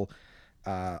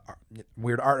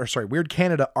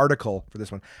Canada article for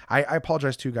this one. I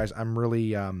apologize to you guys. I'm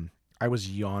really, I was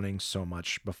yawning so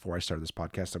much before I started this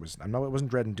podcast. I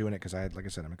wasn't dreading doing it because like I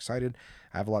said, I'm excited.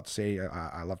 I have a lot to say.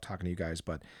 I love talking to you guys,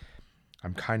 but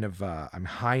I'm kind of, I'm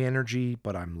high energy,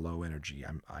 but I'm low energy.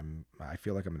 I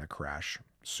feel like I'm going to crash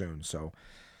soon. So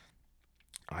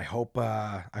I hope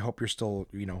you're still,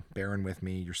 bearing with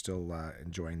me. You're still,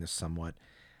 enjoying this somewhat.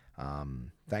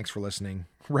 Thanks for listening.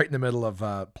 Right in the middle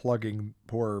of plugging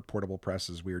poor Portable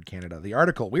Press's Weird Canada. The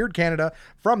article, Weird Canada,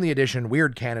 from the edition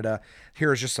Weird Canada.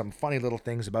 Here's just some funny little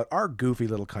things about our goofy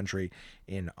little country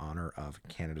in honor of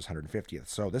Canada's 150th.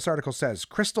 So this article says,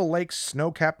 Crystal Lakes,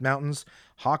 snow-capped mountains,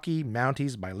 hockey,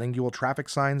 Mounties, bilingual traffic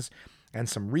signs, and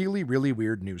some really, really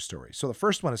weird news stories. So the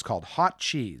first one is called Hot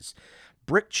Cheese.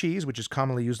 Brick cheese, which is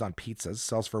commonly used on pizzas,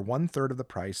 sells for 1/3 of the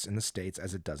price in the States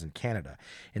as it does in Canada.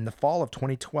 In the fall of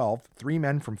 2012, 3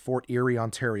 men from Fort Erie,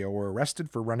 Ontario were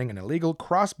arrested for running an illegal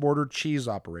cross-border cheese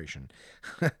operation.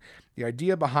 The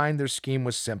idea behind their scheme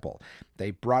was simple.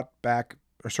 They bought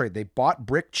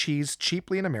brick cheese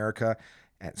cheaply in America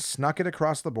and snuck it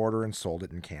across the border and sold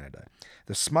it in Canada.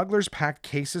 The smugglers packed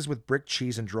cases with brick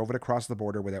cheese and drove it across the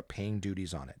border without paying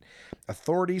duties on it.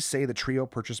 Authorities say the trio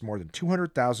purchased more than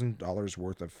 $200,000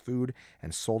 worth of food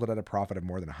and sold it at a profit of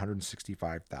more than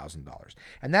 $165,000.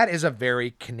 And that is a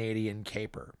very Canadian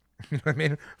caper. You know what I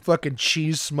mean? Fucking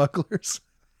cheese smugglers.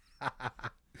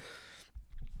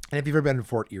 And if you've ever been in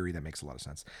Fort Erie, that makes a lot of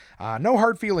sense. No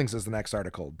hard feelings is the next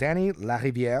article. Danny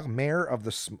Larivière, mayor of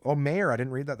the... mayor. I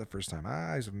didn't read that the first time.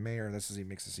 He's a mayor. He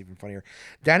makes this even funnier.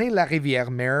 Danny Larivière,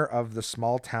 mayor of the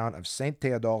small town of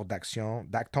Saint-Théodore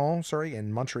d'Acton,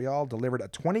 in Montreal, delivered a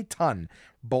 20-ton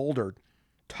boulder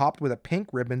topped with a pink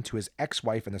ribbon to his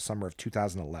ex-wife in the summer of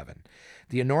 2011.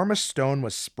 The enormous stone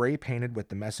was spray-painted with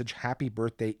the message, Happy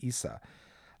Birthday, Issa.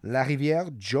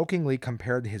 Larivière jokingly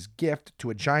compared his gift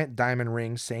to a giant diamond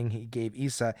ring, saying he gave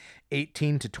Issa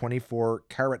 18 to 24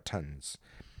 carat tons.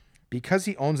 Because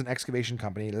he owns an excavation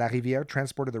company, Larivière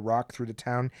transported the rock through the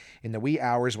town in the wee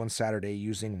hours one Saturday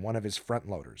using one of his front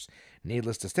loaders.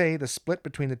 Needless to say, the split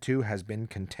between the two has been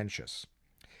contentious.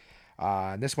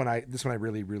 This one I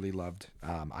really, really loved.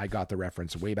 I got the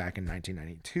reference way back in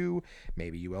 1992.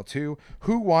 Maybe you will too.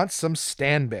 Who wants some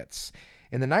Stan Bits?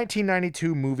 In the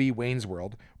 1992 movie Wayne's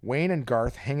World, Wayne and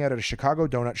Garth hang out at a Chicago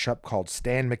donut shop called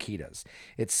Stan Mikita's.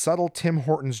 It's subtle Tim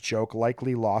Hortons joke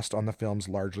likely lost on the film's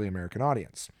largely American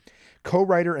audience.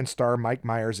 Co-writer and star Mike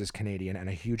Myers is Canadian and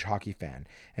a huge hockey fan,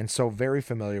 and so very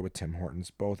familiar with Tim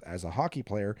Hortons, both as a hockey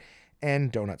player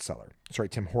and donut seller. Sorry,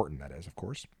 Tim Horton, that is, of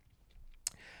course.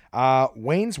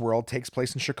 Wayne's World takes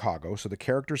place in Chicago, so the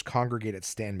characters congregate at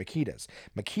Stan Mikita's.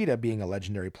 Mikita being a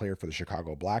legendary player for the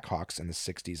Chicago Blackhawks in the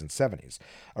 60s and 70s.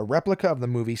 A replica of the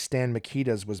movie Stan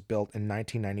Mikita's was built in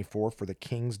 1994 for the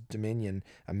Kings Dominion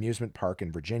amusement park in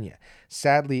Virginia.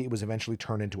 Sadly, it was eventually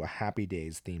turned into a Happy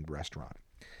Days themed restaurant.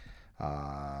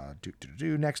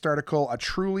 Next article, a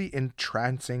truly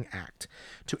entrancing act.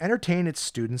 To entertain its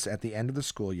students at the end of the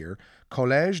school year,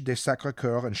 Collège des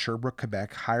Sacré-Cœur in Sherbrooke,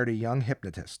 Quebec hired a young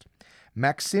hypnotist.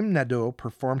 Maxime Nadeau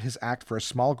performed his act for a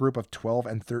small group of 12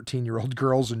 and 13-year-old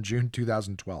girls in June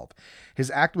 2012. His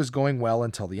act was going well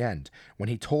until the end. When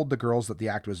he told the girls that the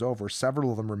act was over, several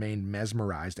of them remained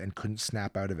mesmerized and couldn't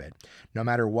snap out of it, no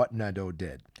matter what Nadeau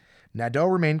did. Nadeau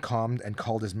remained calm and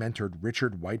called his mentor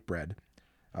Richard Whitbread,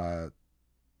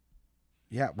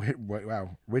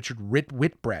 Richard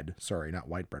Whitbread, sorry, not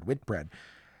Whitebread, Whitbread,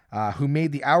 who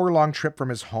made the hour-long trip from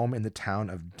his home in the town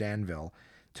of Danville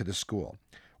to the school.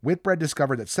 Whitbread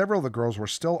discovered that several of the girls were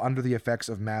still under the effects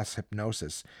of mass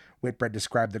hypnosis. Whitbread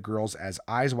described the girls as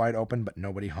eyes wide open but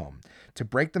nobody home. To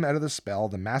break them out of the spell,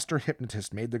 the master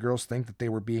hypnotist made the girls think that they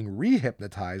were being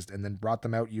re-hypnotized and then brought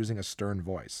them out using a stern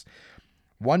voice.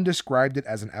 One described it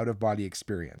as an out-of-body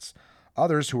experience.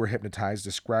 Others who were hypnotized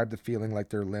described the feeling like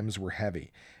their limbs were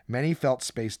heavy. Many felt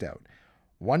spaced out.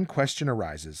 One question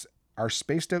arises: are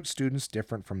spaced out students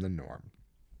different from the norm?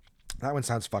 That one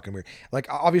sounds fucking weird. Like,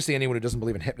 obviously, anyone who doesn't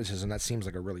believe in hypnotism, that seems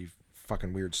like a really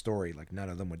fucking weird story. Like, none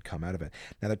of them would come out of it.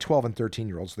 Now, they're 12 and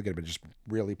 13-year-olds, so they could have been just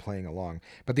really playing along.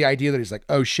 But the idea that he's like,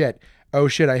 oh shit, I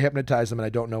hypnotized them and I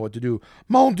don't know what to do.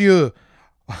 Mon Dieu!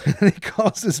 And he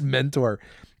calls his mentor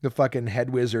the fucking head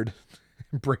wizard,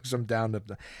 brings him down to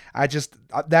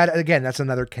that again, that's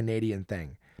another Canadian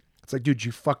thing. It's like, dude,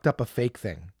 you fucked up a fake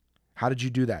thing. How did you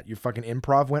do that? Your fucking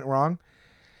improv went wrong?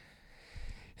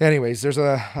 Anyways, there's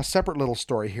a separate little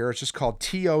story here. It's just called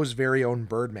T.O.'s Very Own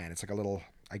Birdman. It's like a little,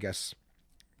 I guess,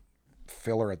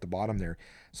 filler at the bottom there.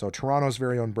 So Toronto's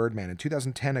Very Own Birdman. In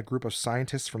 2010, a group of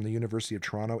scientists from the University of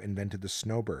Toronto invented the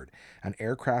Snowbird, an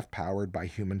aircraft powered by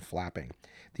human flapping.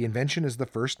 The invention is the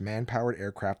first man-powered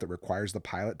aircraft that requires the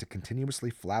pilot to continuously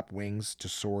flap wings to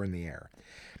soar in the air.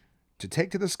 To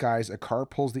take to the skies, a car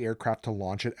pulls the aircraft to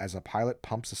launch it as a pilot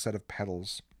pumps a set of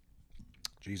pedals.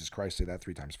 Jesus Christ, say that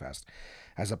 3 times fast.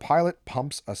 As a pilot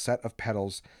pumps a set of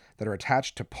pedals that are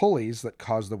attached to pulleys that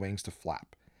cause the wings to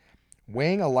flap.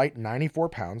 Weighing a light 94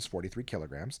 pounds, 43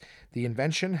 kilograms, the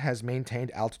invention has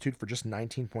maintained altitude for just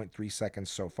 19.3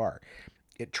 seconds so far.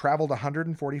 It traveled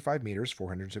 145 meters,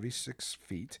 476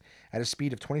 feet, at a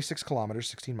speed of 26 kilometers,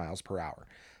 16 miles per hour.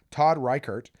 Todd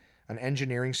Reichert, an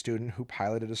engineering student who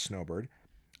piloted a Snowbird,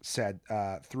 said,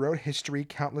 throughout history,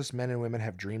 countless men and women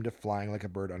have dreamed of flying like a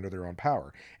bird under their own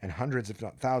power, and hundreds, if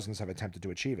not thousands, have attempted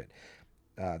to achieve it.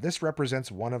 This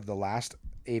represents one of the last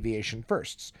aviation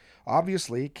firsts.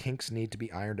 Obviously, kinks need to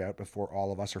be ironed out before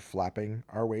all of us are flapping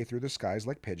our way through the skies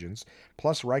like pigeons.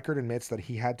 Plus, Reichert admits that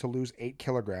he had to lose 8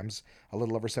 kilograms, a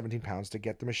little over 17 pounds, to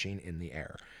get the machine in the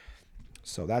air.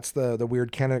 So that's the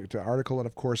Weird Canada article. And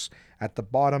of course, at the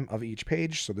bottom of each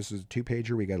page, so this is a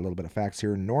 2-pager, we got a little bit of facts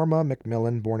here. Norma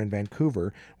McMillan, born in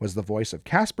Vancouver, was the voice of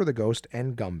Casper the Ghost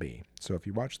and Gumby. So if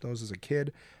you watched those as a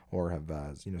kid or have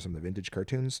some of the vintage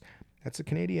cartoons, that's a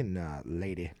Canadian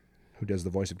lady who does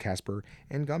the voice of Casper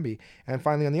and Gumby. And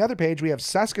finally, on the other page, we have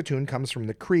Saskatoon comes from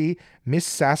the Cree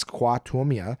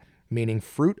Missasquattumia, meaning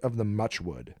fruit of the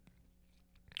muchwood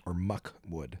or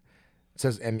muckwood. It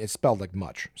says, and it's spelled like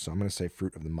much, so I'm going to say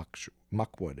fruit of the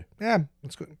muckwood. Yeah,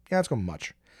 let's go. Yeah, let's go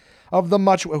much. Of the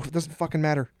much, it doesn't fucking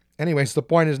matter. Anyways, the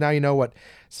point is now you know what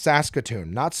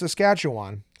Saskatoon, not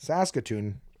Saskatchewan,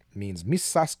 Saskatoon means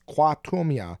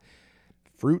Missasquattumia,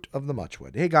 fruit of the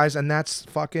muchwood. Hey guys, and that's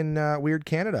fucking Weird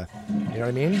Canada. You know what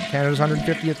I mean? Canada's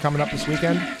 150th coming up this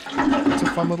weekend. It's a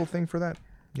fun little thing for that.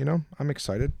 You know, I'm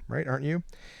excited, right? Aren't you?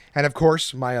 And of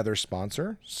course, my other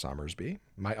sponsor, Somersby.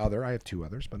 I have 2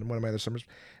 others, but one of my other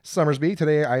Somersby.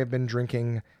 Today I have been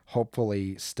drinking,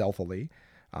 hopefully stealthily,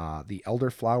 the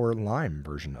elderflower lime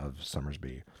version of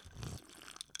Somersby.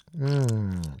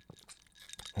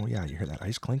 Oh yeah, you hear that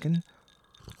ice clinking?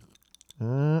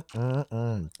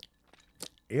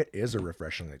 It is a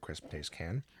refreshingly crisp taste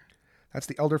can. That's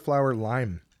the elderflower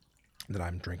lime that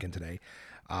I'm drinking today.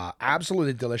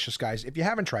 Absolutely delicious, guys. If you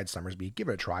haven't tried Somersby, give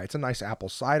it a try. It's a nice apple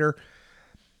cider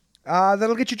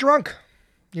that'll get you drunk.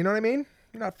 You know what I mean?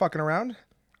 You're not fucking around.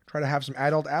 Try to have some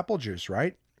adult apple juice,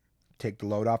 right? Take the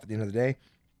load off at the end of the day.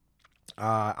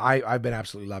 I've been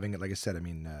absolutely loving it. Like I said, I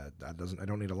mean, I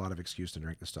don't need a lot of excuse to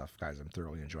drink this stuff, guys. I'm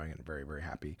thoroughly enjoying it and very, very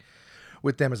happy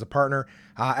with them as a partner.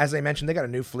 As I mentioned, they got a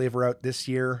new flavor out this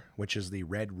year, which is the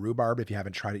red rhubarb. If you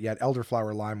haven't tried it yet,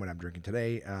 elderflower lime, what I'm drinking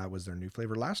today, was their new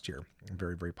flavor last year.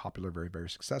 Very, very popular, very, very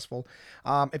successful.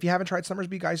 If you haven't tried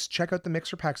Somersby, guys, check out the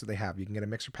mixer packs that they have. You can get a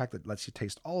mixer pack that lets you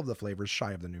taste all of the flavors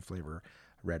shy of the new flavor,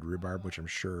 red rhubarb, which I'm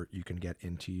sure you can get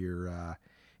into your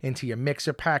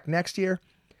mixer pack next year.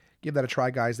 Give that a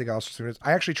try, guys. They got all sorts of.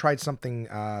 I actually tried something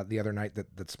the other night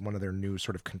that's one of their new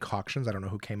sort of concoctions. I don't know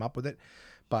who came up with it,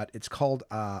 but it's called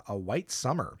a White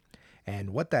Summer.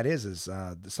 And what that is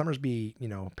the Somersby,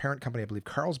 parent company, I believe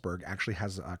Carlsberg, actually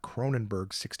has a Kronenberg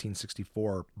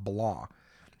 1664 Blanc.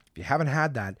 If you haven't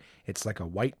had that, it's like a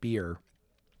white beer,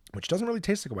 which doesn't really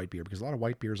taste like a white beer because a lot of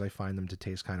white beers, I find them to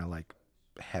taste kind of like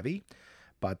heavy.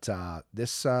 But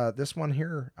this one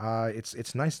here,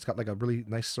 it's nice. It's got like a really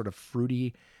nice sort of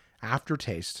fruity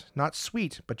aftertaste, not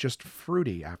sweet, but just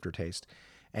fruity aftertaste.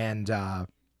 And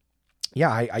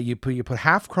you put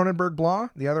half Kronenberg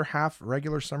Blanc, the other half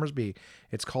regular Somersby.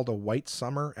 It's called a White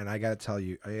Summer, and I gotta tell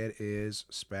you, it is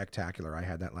spectacular. I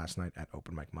had that last night at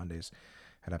Open Mic Mondays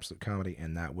at Absolute Comedy,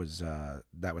 and that was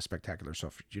spectacular.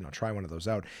 So try one of those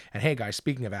out. And hey guys,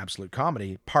 speaking of Absolute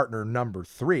Comedy, partner number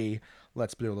 3,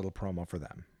 let's do a little promo for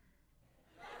them.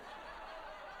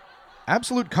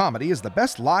 Absolute Comedy is the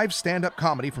best live stand-up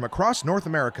comedy from across North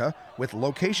America, with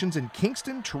locations in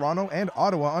Kingston, Toronto, and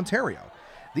Ottawa, Ontario.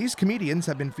 These comedians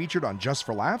have been featured on Just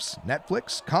for Laughs,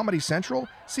 Netflix, Comedy Central,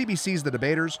 CBC's The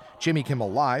Debaters, Jimmy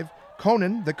Kimmel Live,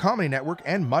 Conan, The Comedy Network,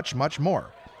 and much, much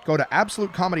more. Go to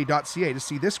absolutecomedy.ca to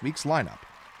see this week's lineup.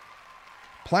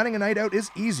 Planning a night out is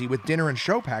easy with dinner and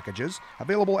show packages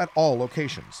available at all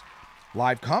locations.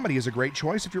 Live comedy is a great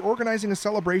choice if you're organizing a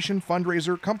celebration,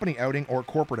 fundraiser, company outing, or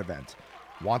corporate event.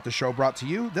 Want the show brought to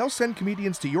you? They'll send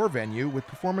comedians to your venue with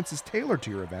performances tailored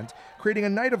to your event, creating a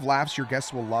night of laughs your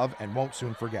guests will love and won't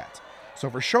soon forget. So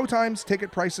for showtimes,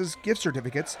 ticket prices, gift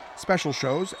certificates, special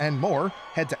shows, and more,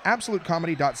 head to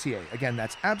absolutecomedy.ca. Again,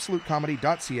 that's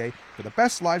absolutecomedy.ca for the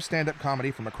best live stand-up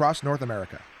comedy from across North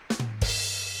America.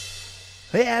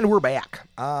 And we're back.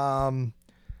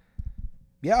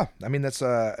 Yeah, I mean, there's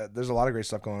a lot of great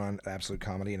stuff going on at Absolute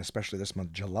Comedy, and especially this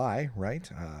month, July, right?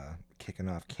 Kicking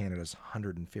off Canada's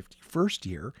 151st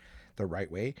year the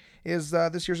right way is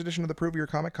this year's edition of the Prove Your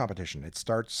Comic competition. It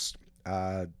starts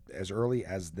as early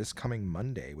as this coming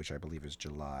Monday, which I believe is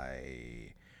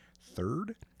July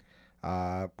 3rd.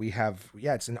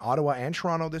 It's in Ottawa and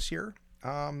Toronto this year,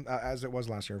 as it was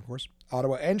last year, of course.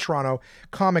 Ottawa and Toronto,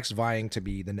 comics vying to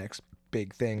be the next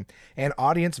big thing, and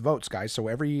audience votes, guys. So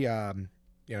every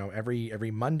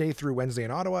Monday through Wednesday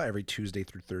in Ottawa, every Tuesday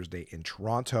through Thursday in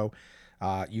Toronto,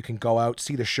 you can go out,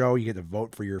 see the show. You get to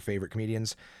vote for your favorite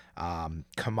comedians.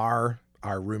 Kamar,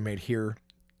 our roommate here,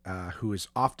 who is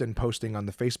often posting on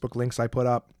the Facebook links I put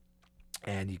up,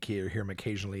 and you can hear him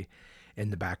occasionally in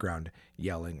the background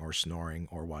yelling or snoring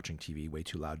or watching TV way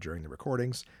too loud during the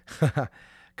recordings.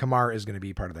 Kamar is going to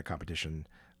be part of that competition.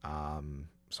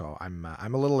 So I'm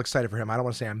a little excited for him. I don't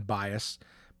want to say I'm biased,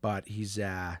 but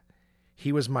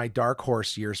he was my dark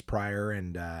horse years prior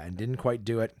and didn't quite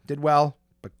do it. Did well,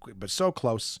 but so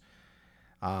close.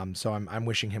 So I'm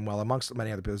wishing him well amongst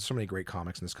many other people. There's so many great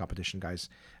comics in this competition, guys.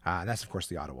 And that's of course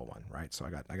the Ottawa one, right? So I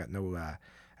got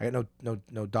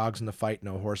no dogs in the fight,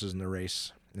 no horses in the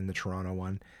race in the Toronto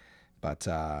one. But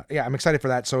I'm excited for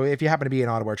that. So if you happen to be in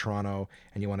Ottawa or Toronto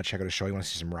and you want to check out a show, you want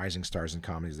to see some rising stars in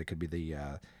comedies, they could be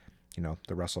the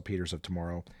Russell Peters of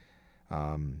tomorrow.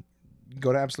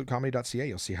 Go to absolutecomedy.ca.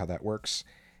 You'll see how that works.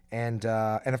 And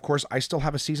of course, I still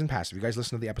have a season pass. If you guys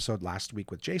listened to the episode last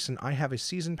week with Jason, I have a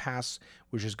season pass,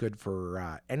 which is good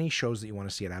for any shows that you want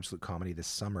to see at Absolute Comedy this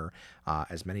summer,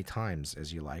 as many times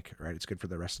as you like, right? It's good for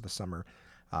the rest of the summer.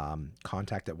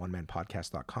 Contact at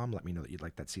onemanpodcast.com. Let me know that you'd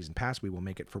like that season pass. We will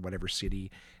make it for whatever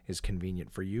city is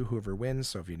convenient for you, whoever wins.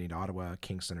 So if you need Ottawa,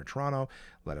 Kingston, or Toronto,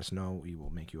 let us know. We will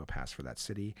make you a pass for that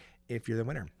city if you're the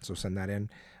winner. So send that in.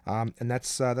 And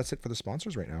that's it for the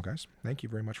sponsors right now, guys. Thank you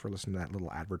very much for listening to that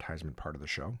little advertisement part of the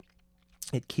show.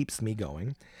 It keeps me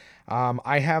going.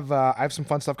 I have some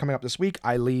fun stuff coming up this week.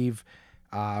 I leave,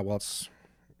 I leave,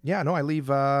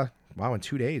 in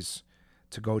 2 days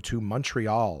to go to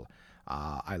Montreal.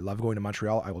 I love going to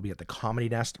Montreal. I will be at the Comedy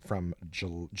Nest from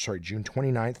June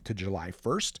 29th to July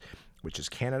 1st, which is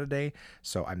Canada Day.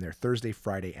 So I'm there Thursday,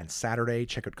 Friday, and Saturday.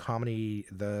 Check out I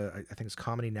think it's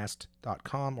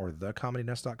comedynest.com or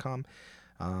thecomedynest.com.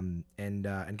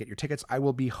 And get your tickets. I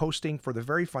will be hosting for the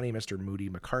very funny Mr. Moody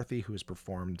McCarthy, who has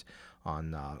performed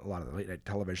on a lot of the late night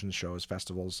television shows,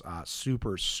 festivals.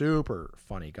 Super, super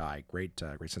funny guy. Great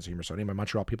sense of humor. So any of my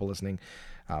Montreal people listening,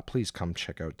 please come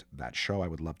check out that show. I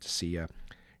would love to see you.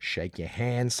 Shake your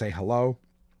hand, say hello.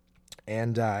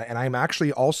 And I'm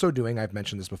actually also doing, I've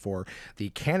mentioned this before, the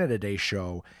Canada Day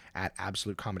show at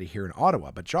Absolute Comedy here in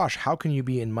Ottawa. But Josh, how can you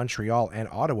be in Montreal and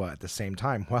Ottawa at the same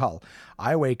time? Well,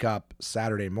 I wake up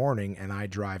Saturday morning and I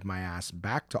drive my ass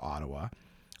back to Ottawa.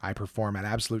 I perform at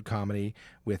Absolute Comedy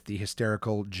with the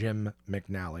hysterical Jim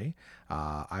McNally.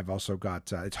 I've also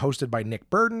got, it's hosted by Nick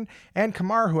Burden, and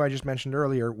Kamar, who I just mentioned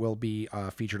earlier, will be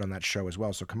featured on that show as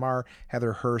well. So Kamar,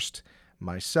 Heather Hurst,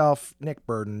 myself, Nick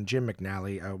Burden, Jim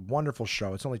McNally, a wonderful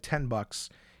show. It's only $10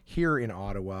 here in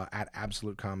Ottawa at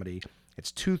Absolute Comedy.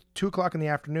 It's 2 o'clock in the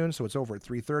afternoon, so it's over at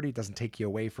 3:30. It doesn't take you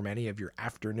away from any of your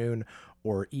afternoon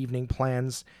or evening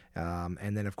plans.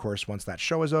 And then, of course, once that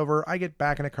show is over, I get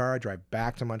back in a car, I drive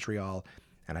back to Montreal,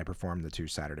 and I perform the 2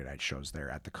 Saturday night shows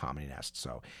there at the Comedy Nest.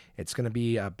 So it's going to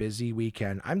be a busy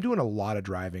weekend. I'm doing a lot of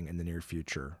driving in the near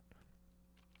future.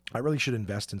 I really should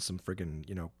invest in some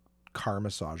friggin', car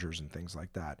massagers and things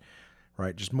like that,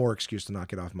 right? Just more excuse to not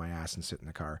get off my ass and sit in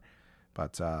the car.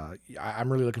 But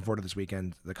I'm really looking forward to this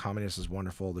weekend. The Comedy Nest is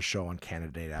wonderful. The show on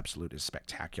Canada Day at Absolute is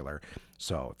spectacular.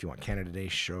 So if you want Canada Day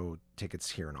show tickets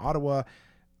here in Ottawa,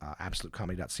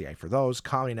 absolutecomedy.ca for those.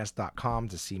 ComedyNest.com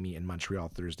to see me in Montreal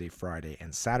Thursday, Friday,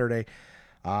 and Saturday.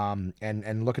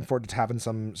 And looking forward to having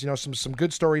some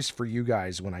good stories for you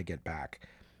guys when I get back.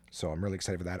 So I'm really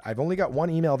excited for that. I've only got one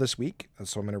email this week,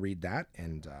 so I'm going to read that,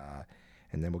 and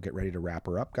then we'll get ready to wrap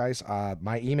her up, guys.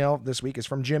 My email this week is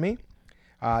from Jimmy.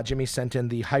 Jimmy sent in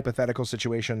the hypothetical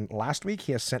situation last week.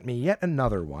 He has sent me yet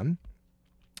another one.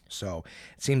 So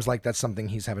it seems like that's something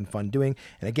he's having fun doing.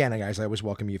 And again, guys, I always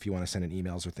welcome you if you want to send in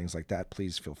emails or things like that.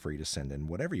 Please feel free to send in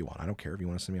whatever you want. I don't care if you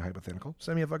want to send me a hypothetical.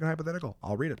 Send me a fucking hypothetical.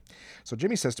 I'll read it. So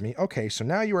Jimmy says to me, okay, so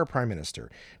now you are prime minister.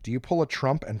 Do you pull a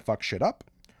Trump and fuck shit up?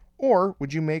 Or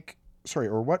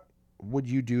what would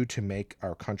you do to make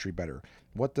our country better?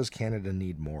 What does Canada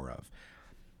need more of?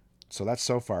 So that's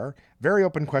so far. Very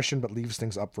open question, but leaves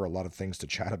things up for a lot of things to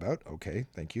chat about. Okay,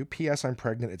 thank you. P.S. I'm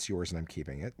pregnant. It's yours and I'm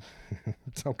keeping it.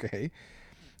 It's okay.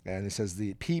 And it says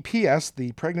the P.S.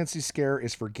 the pregnancy scare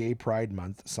is for Gay Pride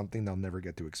Month, something they'll never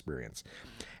get to experience.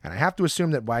 And I have to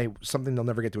assume that by something they'll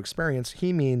never get to experience,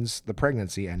 he means the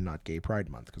pregnancy and not Gay Pride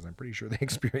Month, because I'm pretty sure they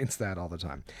experience that all the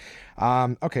time.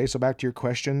 Okay, so back to your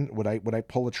question. Would I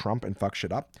pull a Trump and fuck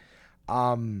shit up?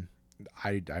 I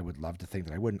would love to think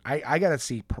that I wouldn't. I gotta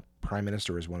see prime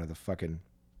minister as one of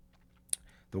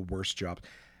the worst jobs.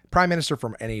 Prime minister,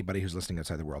 from anybody who's listening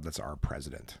outside the world, that's our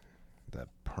president. The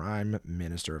prime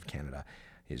minister of Canada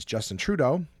is Justin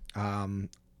Trudeau.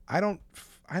 I don't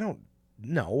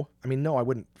know. I mean, no, I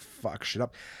wouldn't fuck shit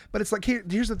up. But it's like,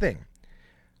 here's the thing.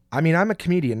 I mean, I'm a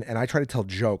comedian and I try to tell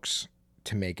jokes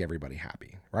to make everybody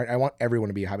happy, right? I want everyone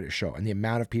to be happy to show. And the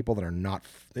amount of people that are not,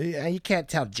 you can't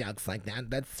tell jokes like that.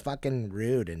 That's fucking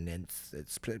rude. And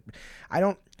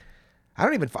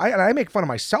I make fun of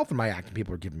myself in my act and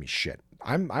people are giving me shit.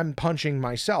 I'm punching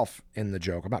myself in the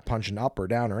joke. I'm not punching up or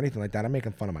down or anything like that. I'm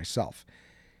making fun of myself.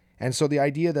 And so the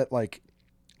idea that like,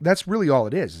 that's really all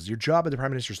it is your job as the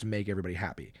prime minister is to make everybody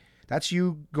happy. That's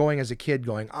you going as a kid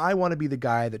going, I want to be the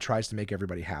guy that tries to make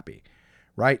everybody happy.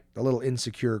 Right? A little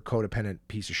insecure, codependent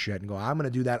piece of shit and go, I'm going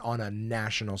to do that on a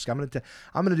national scale. I'm going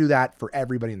to do that for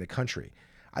everybody in the country.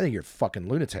 I think you're a fucking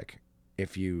lunatic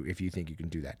if you think you can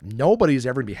do that. Nobody's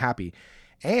ever going to be happy.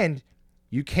 And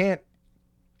you can't,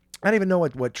 I don't even know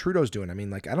what Trudeau's doing. I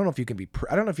mean, like, I don't know if you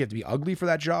have to be ugly for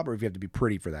that job or if you have to be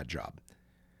pretty for that job.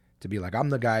 To be like, I'm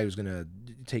the guy who's going to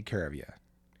take care of you.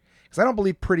 Because I don't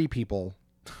believe pretty people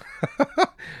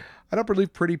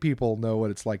know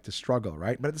what it's like to struggle,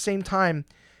 right? But at the same time,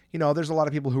 there's a lot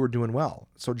of people who are doing well.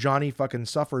 So Johnny fucking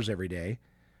suffers every day,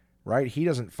 right? He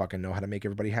doesn't fucking know how to make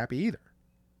everybody happy either.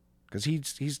 Because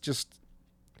he's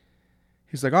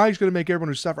like, oh, he's going to make everyone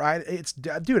who suffer. I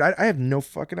have no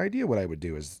fucking idea what I would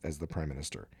do as the prime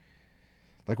minister.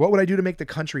 Like, what would I do to make the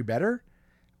country better?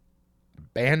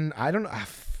 Ban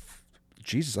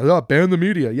the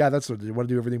media. Yeah, that's what they want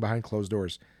to do, everything behind closed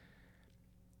doors.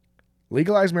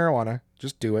 Legalize marijuana.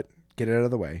 Just do it. Get it out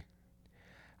of the way.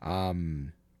 I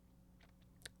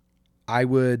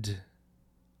would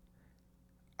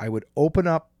open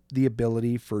up the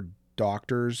ability for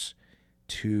doctors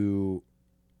to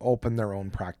open their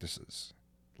own practices.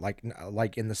 Like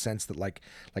in the sense that like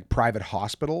private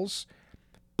hospitals,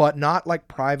 but not like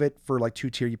private for like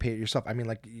 2-tier, you pay it yourself. I mean,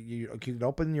 like you could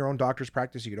open your own doctor's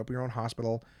practice, you could open your own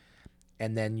hospital,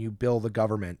 and then you bill the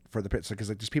government for the pits. Because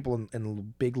like there's people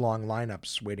in big long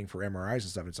lineups waiting for MRIs and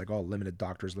stuff. It's like, oh, limited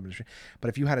doctors, limited. But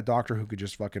if you had a doctor who could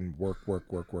just fucking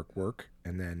work,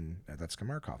 and then that's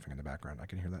Kamar coughing in the background. I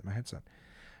can hear that in my headset.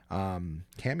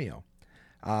 Cameo.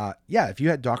 If you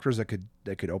had doctors that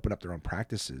could open up their own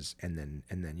practices and then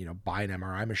buy an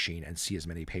MRI machine and see as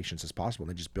many patients as possible, and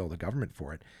then just bill the government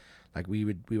for it, like we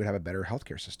would have a better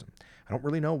healthcare system. I don't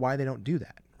really know why they don't do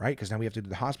that, right? Because now we have to do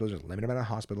the hospitals. There's a limited amount of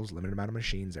hospitals, limited amount of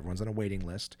machines. Everyone's on a waiting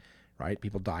list, right?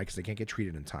 People die because they can't get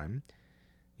treated in time.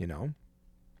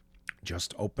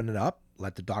 Just open it up.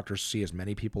 Let the doctors see as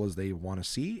many people as they want to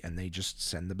see, and they just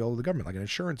send the bill to the government, like an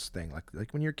insurance thing,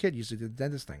 like when you're a kid, you used to do the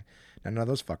dentist thing. Now none of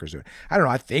those fuckers do it. I don't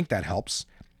know. I think that helps,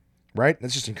 right?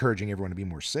 That's just encouraging everyone to be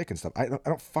more sick and stuff. I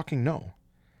don't fucking know.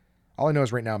 All I know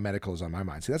is right now medical is on my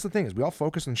mind. See, that's the thing is we all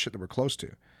focus on shit that we're close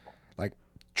to. Like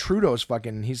Trudeau's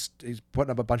fucking, he's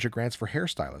putting up a bunch of grants for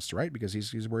hairstylists, right? Because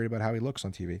he's worried about how he looks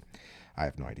on TV. I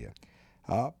have no idea.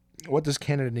 What does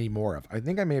Canada need more of? I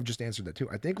think I may have just answered that too.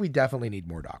 I think we definitely need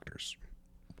more doctors.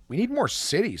 We need more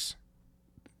cities.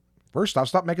 First off,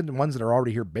 stop making the ones that are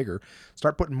already here bigger.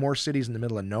 Start putting more cities in the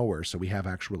middle of nowhere so we have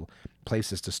actual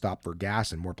places to stop for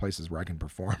gas and more places where I can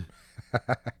perform.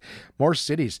 More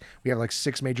cities. We have like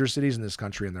 6 major cities in this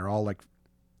country and they're all like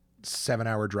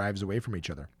 7-hour drives away from each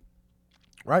other.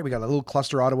 Right? We got a little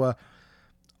cluster, Ottawa,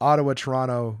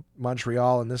 Toronto,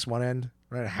 Montreal on this one end,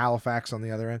 right? Halifax on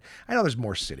the other end. I know there's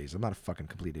more cities. I'm not a fucking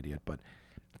complete idiot, but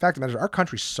the fact of the matter is our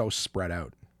country's so spread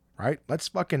out, right? Let's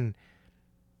fucking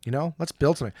You know, let's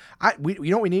build something. You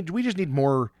know what we need? We just need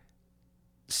more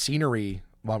scenery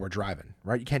while we're driving,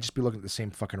 right? You can't just be looking at the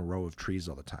same fucking row of trees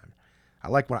all the time.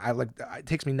 It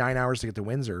takes me 9 hours to get to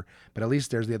Windsor, but at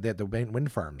least there's the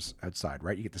wind farms outside,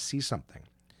 right? You get to see something.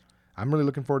 I'm really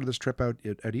looking forward to this trip out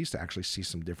east to actually see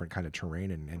some different kind of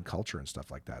terrain and culture and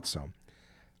stuff like that. So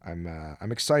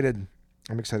I'm excited.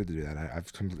 I'm excited to do that.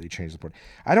 I've completely changed the board.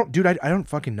 I don't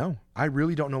fucking know. I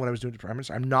really don't know what I was doing to Prime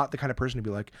Minister. I'm not the kind of person to be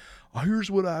like, oh,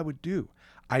 here's what I would do.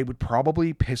 I would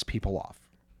probably piss people off.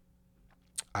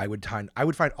 I would find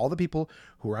all the people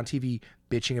who are on TV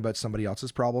bitching about somebody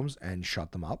else's problems and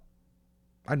shut them up.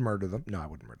 I'd murder them. No, I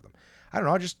wouldn't murder them. I don't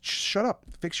know. I'd just shut up.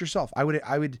 Fix yourself. I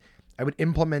would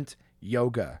implement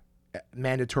yoga,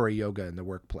 mandatory yoga in the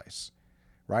workplace,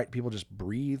 right? People just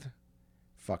breathe,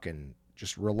 fucking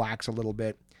just relax a little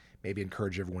bit. Maybe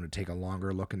encourage everyone to take a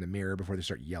longer look in the mirror before they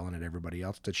start yelling at everybody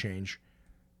else to change.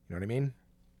 You know what I mean?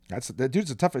 It's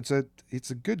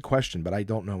a good question, but I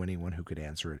don't know anyone who could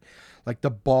answer it. Like the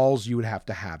balls you would have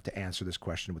to answer this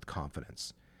question with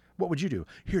confidence. What would you do?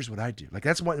 Here's what I do. Like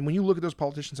that's what, when you look at those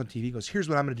politicians on TV, goes, here's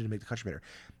what I'm going to do to make the country better.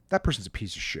 That person's a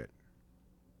piece of shit.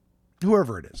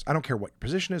 Whoever it is. I don't care what your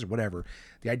position is or whatever.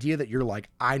 The idea that you're like,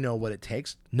 I know what it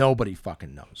takes. Nobody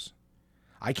fucking knows.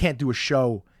 I can't do a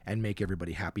show and make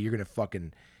everybody happy. You're going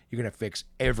to fix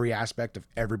every aspect of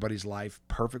everybody's life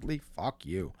perfectly. Fuck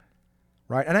you.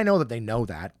 Right? And I know that they know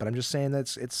that, but I'm just saying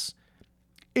that it's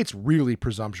really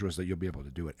presumptuous that you'll be able to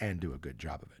do it and do a good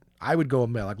job of it. I would go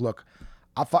and be like, look,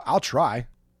 I'll try.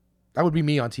 That would be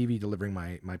me on TV delivering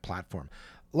my platform.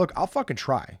 Look, I'll fucking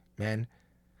try, man.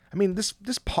 I mean,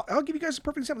 I'll give you guys a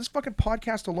perfect example. This fucking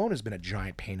podcast alone has been a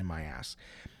giant pain in my ass.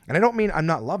 And I don't mean I'm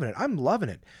not loving it. I'm loving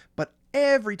it. But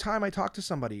every time I talk to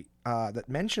somebody that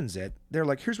mentions it, they're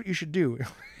like, here's what you should do.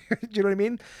 Do you know what I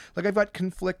mean? Like I've got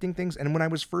conflicting things. And when I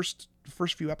was first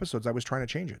few episodes, I was trying to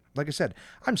change it. Like I said,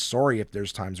 I'm sorry if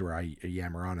there's times where I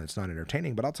yammer on and it's not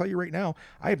entertaining, but I'll tell you right now,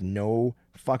 I have no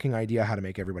fucking idea how to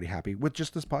make everybody happy with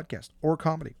just this podcast or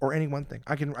comedy or any one thing.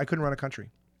 I couldn't run a country.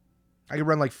 I could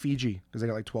run like Fiji because I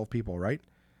got like 12 people, right?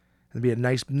 It'd be a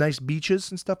nice beaches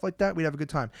and stuff like that. We'd have a good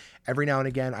time. Every now and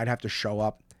again, I'd have to show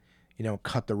up,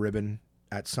 cut the ribbon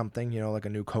at something, like a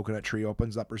new coconut tree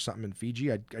opens up or something in Fiji.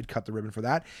 I'd cut the ribbon for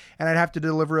that. And I'd have to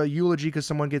deliver a eulogy because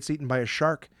someone gets eaten by a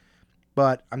shark.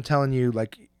 But I'm telling you,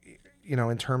 like,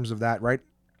 in terms of that, right?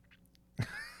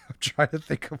 I'm trying to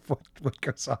think of what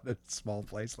goes on in a small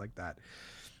place like that.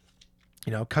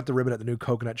 Cut the ribbon at the new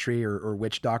coconut tree or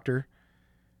witch doctor.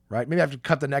 Right? Maybe I have to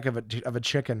cut the neck of a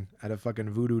chicken at a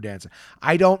fucking voodoo dancer.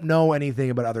 I don't know anything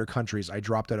about other countries. I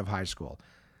dropped out of high school.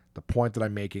 The point that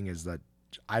I'm making is that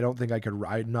I don't think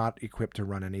I'm not equipped to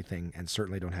run anything and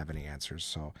certainly don't have any answers.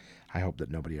 So I hope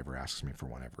that nobody ever asks me for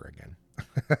one ever again.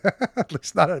 At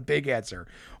least not a big answer.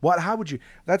 How would you,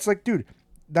 that's like, dude,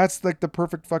 that's like the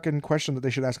perfect fucking question that they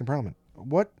should ask in Parliament.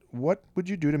 What would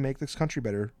you do to make this country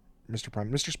better?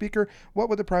 Mr. Speaker, what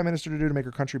would the Prime Minister do to make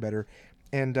our country better?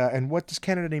 And what does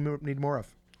Canada need more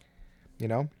of?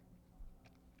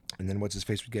 And then what's his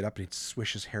face would get up and he'd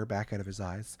swish his hair back out of his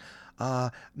eyes.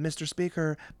 Mr.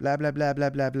 Speaker, blah, blah, blah, blah,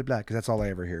 blah, blah, blah. Because that's all I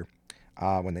ever hear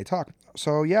when they talk.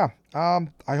 So, yeah,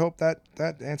 I hope that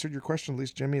answered your question, at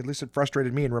least, Jimmy. At least it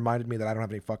frustrated me and reminded me that I don't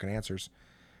have any fucking answers.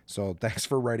 So thanks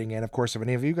for writing in. Of course, if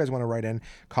any of you guys want to write in,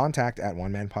 contact at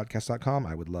onemanpodcast.com.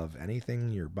 I would love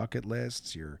anything, your bucket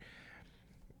lists, your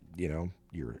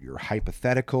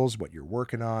hypotheticals, what you're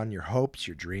working on, your hopes,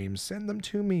 your dreams, send them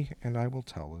to me and I will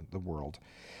tell the world.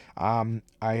 I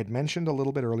had mentioned a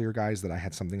little bit earlier, guys, that I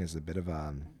had something as a bit of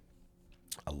a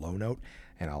low note,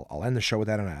 and I'll end the show with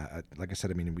that. And like I said,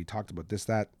 I mean, we talked about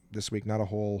this week, not a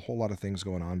whole lot of things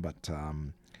going on, but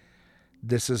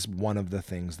this is one of the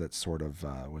things that sort of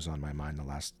was on my mind the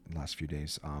last few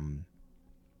days. One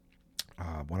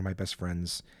of my best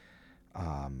friends,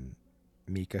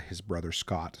 Mika, his brother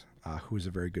Scott, who's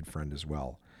a very good friend as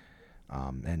well,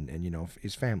 and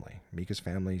his family, Mika's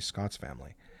family, Scott's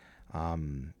family.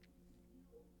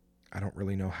 I don't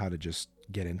really know how to just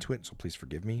get into it, so please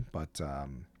forgive me. But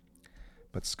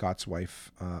Scott's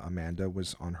wife, Amanda,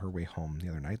 was on her way home the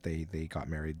other night. They got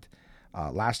married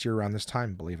last year around this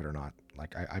time, believe it or not.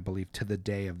 Like I believe to the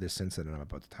day of this incident I'm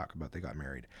about to talk about, they got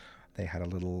married. They had a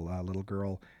little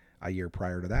girl a year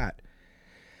prior to that.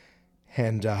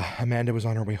 And Amanda was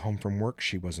on her way home from work.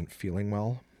 She wasn't feeling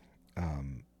well.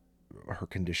 Her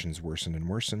conditions worsened and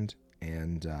worsened,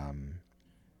 and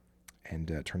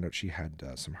it turned out she had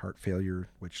some heart failure,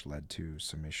 which led to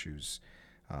some issues.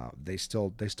 They still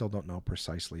don't know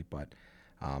precisely, but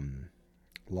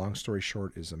long story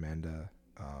short is Amanda,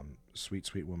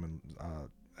 sweet woman,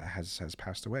 has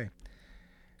passed away.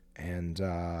 and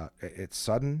it's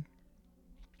sudden.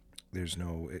 There's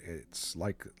no. It's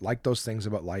like those things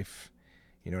about life.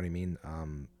 You know what I mean?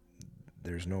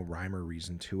 There's no rhyme or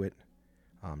reason to it.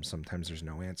 Sometimes there's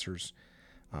no answers.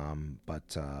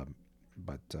 But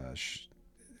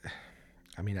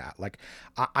I mean,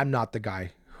 I'm not the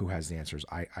guy who has the answers.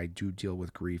 I do deal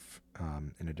with grief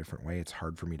in a different way. It's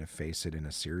hard for me to face it in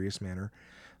a serious manner.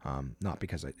 Not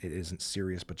because it isn't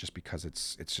serious, but just because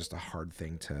it's just a hard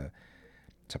thing to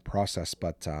process.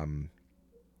 But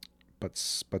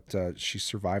she's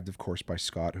survived, of course, by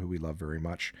Scott, who we love very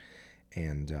much,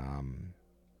 and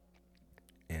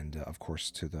of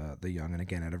course to the young. And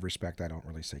again, out of respect, I don't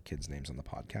really say kids' names on the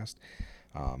podcast.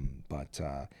 But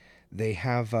they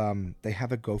have a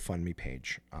GoFundMe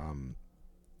page.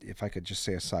 If I could just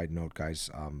say a side note, guys,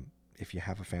 if you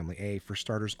have a family, for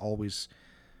starters, always,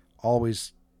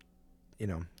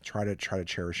 try to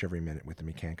cherish every minute with them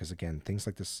you can, because again, things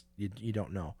like this, you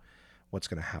don't know what's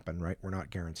going to happen, right? We're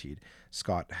not guaranteed.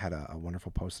 Scott had a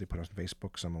wonderful post that he put on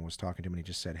Facebook. Someone was talking to him, and he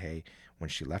just said, "Hey, when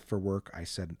she left for work, I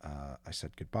said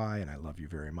goodbye, and I love you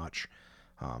very much."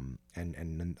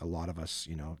 And a lot of us,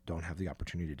 don't have the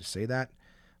opportunity to say that.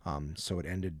 So it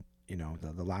ended.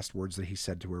 The last words that he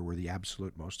said to her were the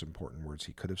absolute most important words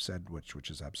he could have said, which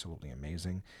is absolutely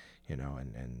amazing.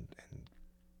 And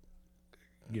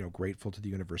grateful to the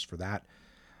universe for that.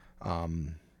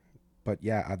 But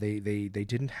yeah, they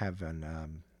didn't have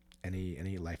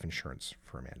any life insurance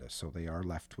for Amanda, so they are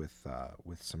left with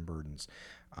some burdens.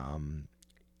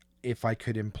 If I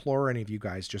could implore any of you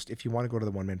guys, just if you want to go to the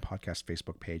One Man Podcast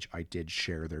Facebook page, I did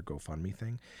share their GoFundMe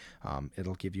thing.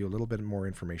 It'll give you a little bit more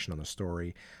information on the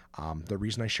story. The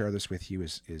reason I share this with you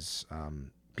is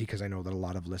because I know that a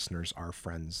lot of listeners are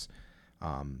friends,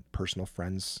 personal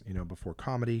friends, before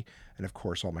comedy, and of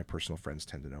course, all my personal friends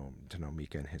tend to know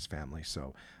Mika and his family.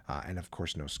 So, and of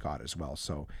course, know Scott as well.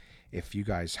 So, if you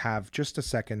guys have just a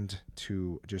second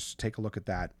to just take a look at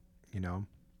that,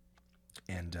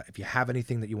 and if you have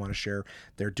anything that you want to share,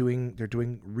 they're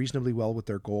doing reasonably well with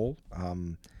their goal.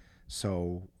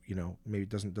 So maybe it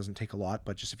doesn't take a lot,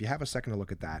 but just if you have a second to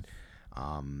look at that,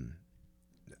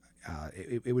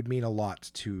 it would mean a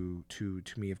lot to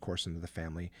me, of course, and to the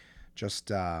family.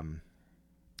 Just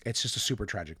it's just a super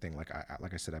tragic thing. Like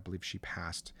I said, I believe she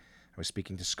passed. I was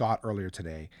speaking to Scott earlier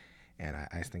today, and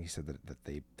I think he said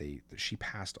that she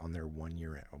passed on their 1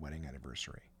 year wedding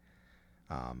anniversary.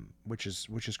 Which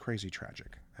is crazy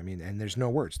tragic. I mean, and there's no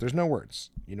words. There's no words.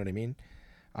 You know what I mean?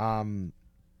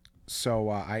 So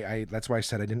I that's why I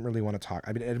said I didn't really want to talk.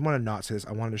 I mean, I didn't want to not say this.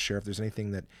 I wanted to share if there's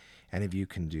anything that any of you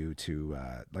can do to,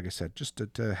 like I said, just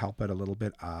to help out a little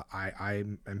bit. I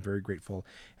am very grateful,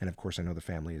 and of course, I know the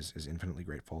family is infinitely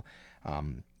grateful.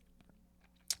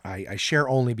 I share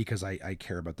only because I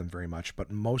care about them very much,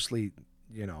 but mostly,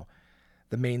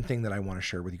 the main thing that I want to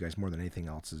share with you guys more than anything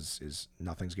else is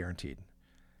nothing's guaranteed.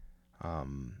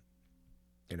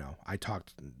 I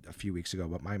talked a few weeks ago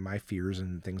about my fears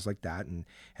and things like that, and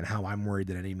how I'm worried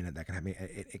that any minute that can happen.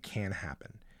 It can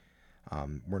happen.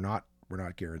 We're not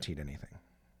guaranteed anything,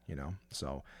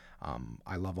 So,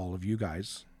 I love all of you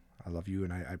guys. I love you,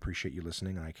 and I appreciate you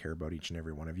listening, and I care about each and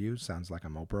every one of you. Sounds like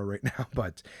I'm Oprah right now,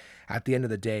 but at the end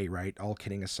of the day, right, all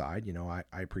kidding aside,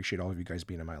 I appreciate all of you guys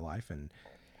being in my life,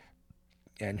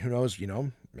 and who knows,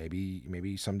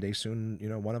 maybe someday soon,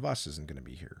 one of us isn't going to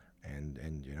be here, and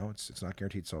it's not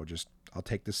guaranteed. So I'll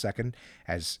take this second,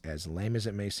 as lame as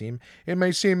it may seem. It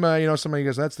may seem, somebody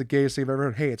goes, "That's the gayest thing I've ever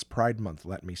heard." Hey, it's Pride Month.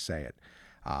 Let me say it.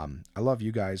 I love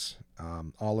you guys,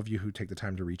 all of you who take the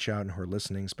time to reach out and who are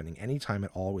listening, spending any time at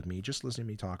all with me, just listening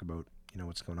to me talk about,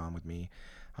 what's going on with me.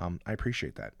 I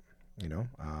appreciate that.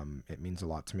 It means a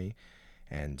lot to me,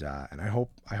 and I hope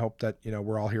that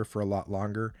we're all here for a lot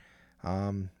longer.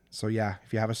 So yeah,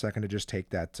 if you have a second to just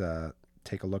take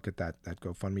a look at that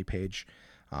GoFundMe page.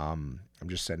 I'm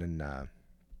just sending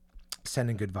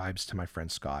good vibes to my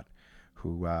friend Scott,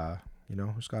 who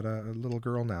who's got a little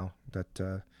girl now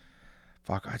that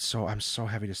fuck, I'm so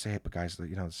happy to say it, but guys,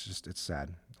 it's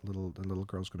sad. The little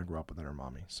girl's gonna grow up without her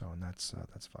mommy, so, and that's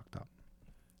fucked up.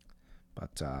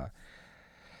 But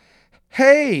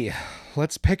hey,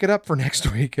 let's pick it up for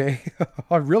next week, eh?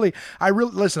 I really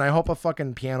listen. I hope a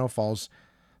fucking piano falls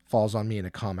on me in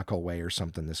a comical way or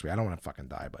something this week. I don't want to fucking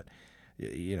die, but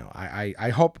I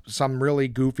hope some really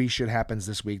goofy shit happens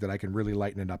this week that I can really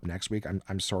lighten it up next week.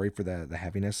 I'm sorry for the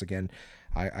heaviness again.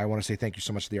 I want to say thank you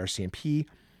so much to the RCMP.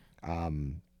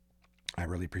 I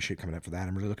really appreciate coming up for that.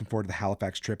 I'm really looking forward to the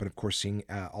Halifax trip, and of course seeing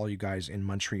all you guys in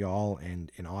Montreal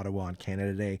and in Ottawa on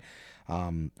Canada Day.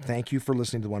 Thank you for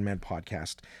listening to the One Man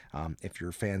Podcast. If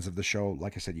you're fans of the show,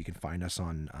 like I said, you can find us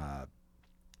on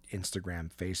Instagram,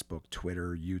 Facebook,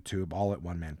 Twitter, YouTube, all at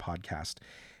One Man Podcast.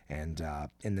 And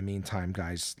in the meantime,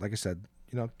 guys, like I said,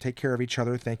 take care of each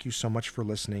other. Thank you so much for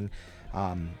listening.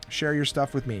 Share your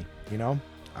stuff with me.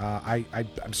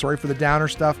 I'm sorry for the downer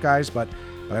stuff, guys, but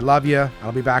I love you.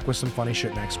 I'll be back with some funny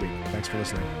shit next week. Thanks for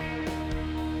listening.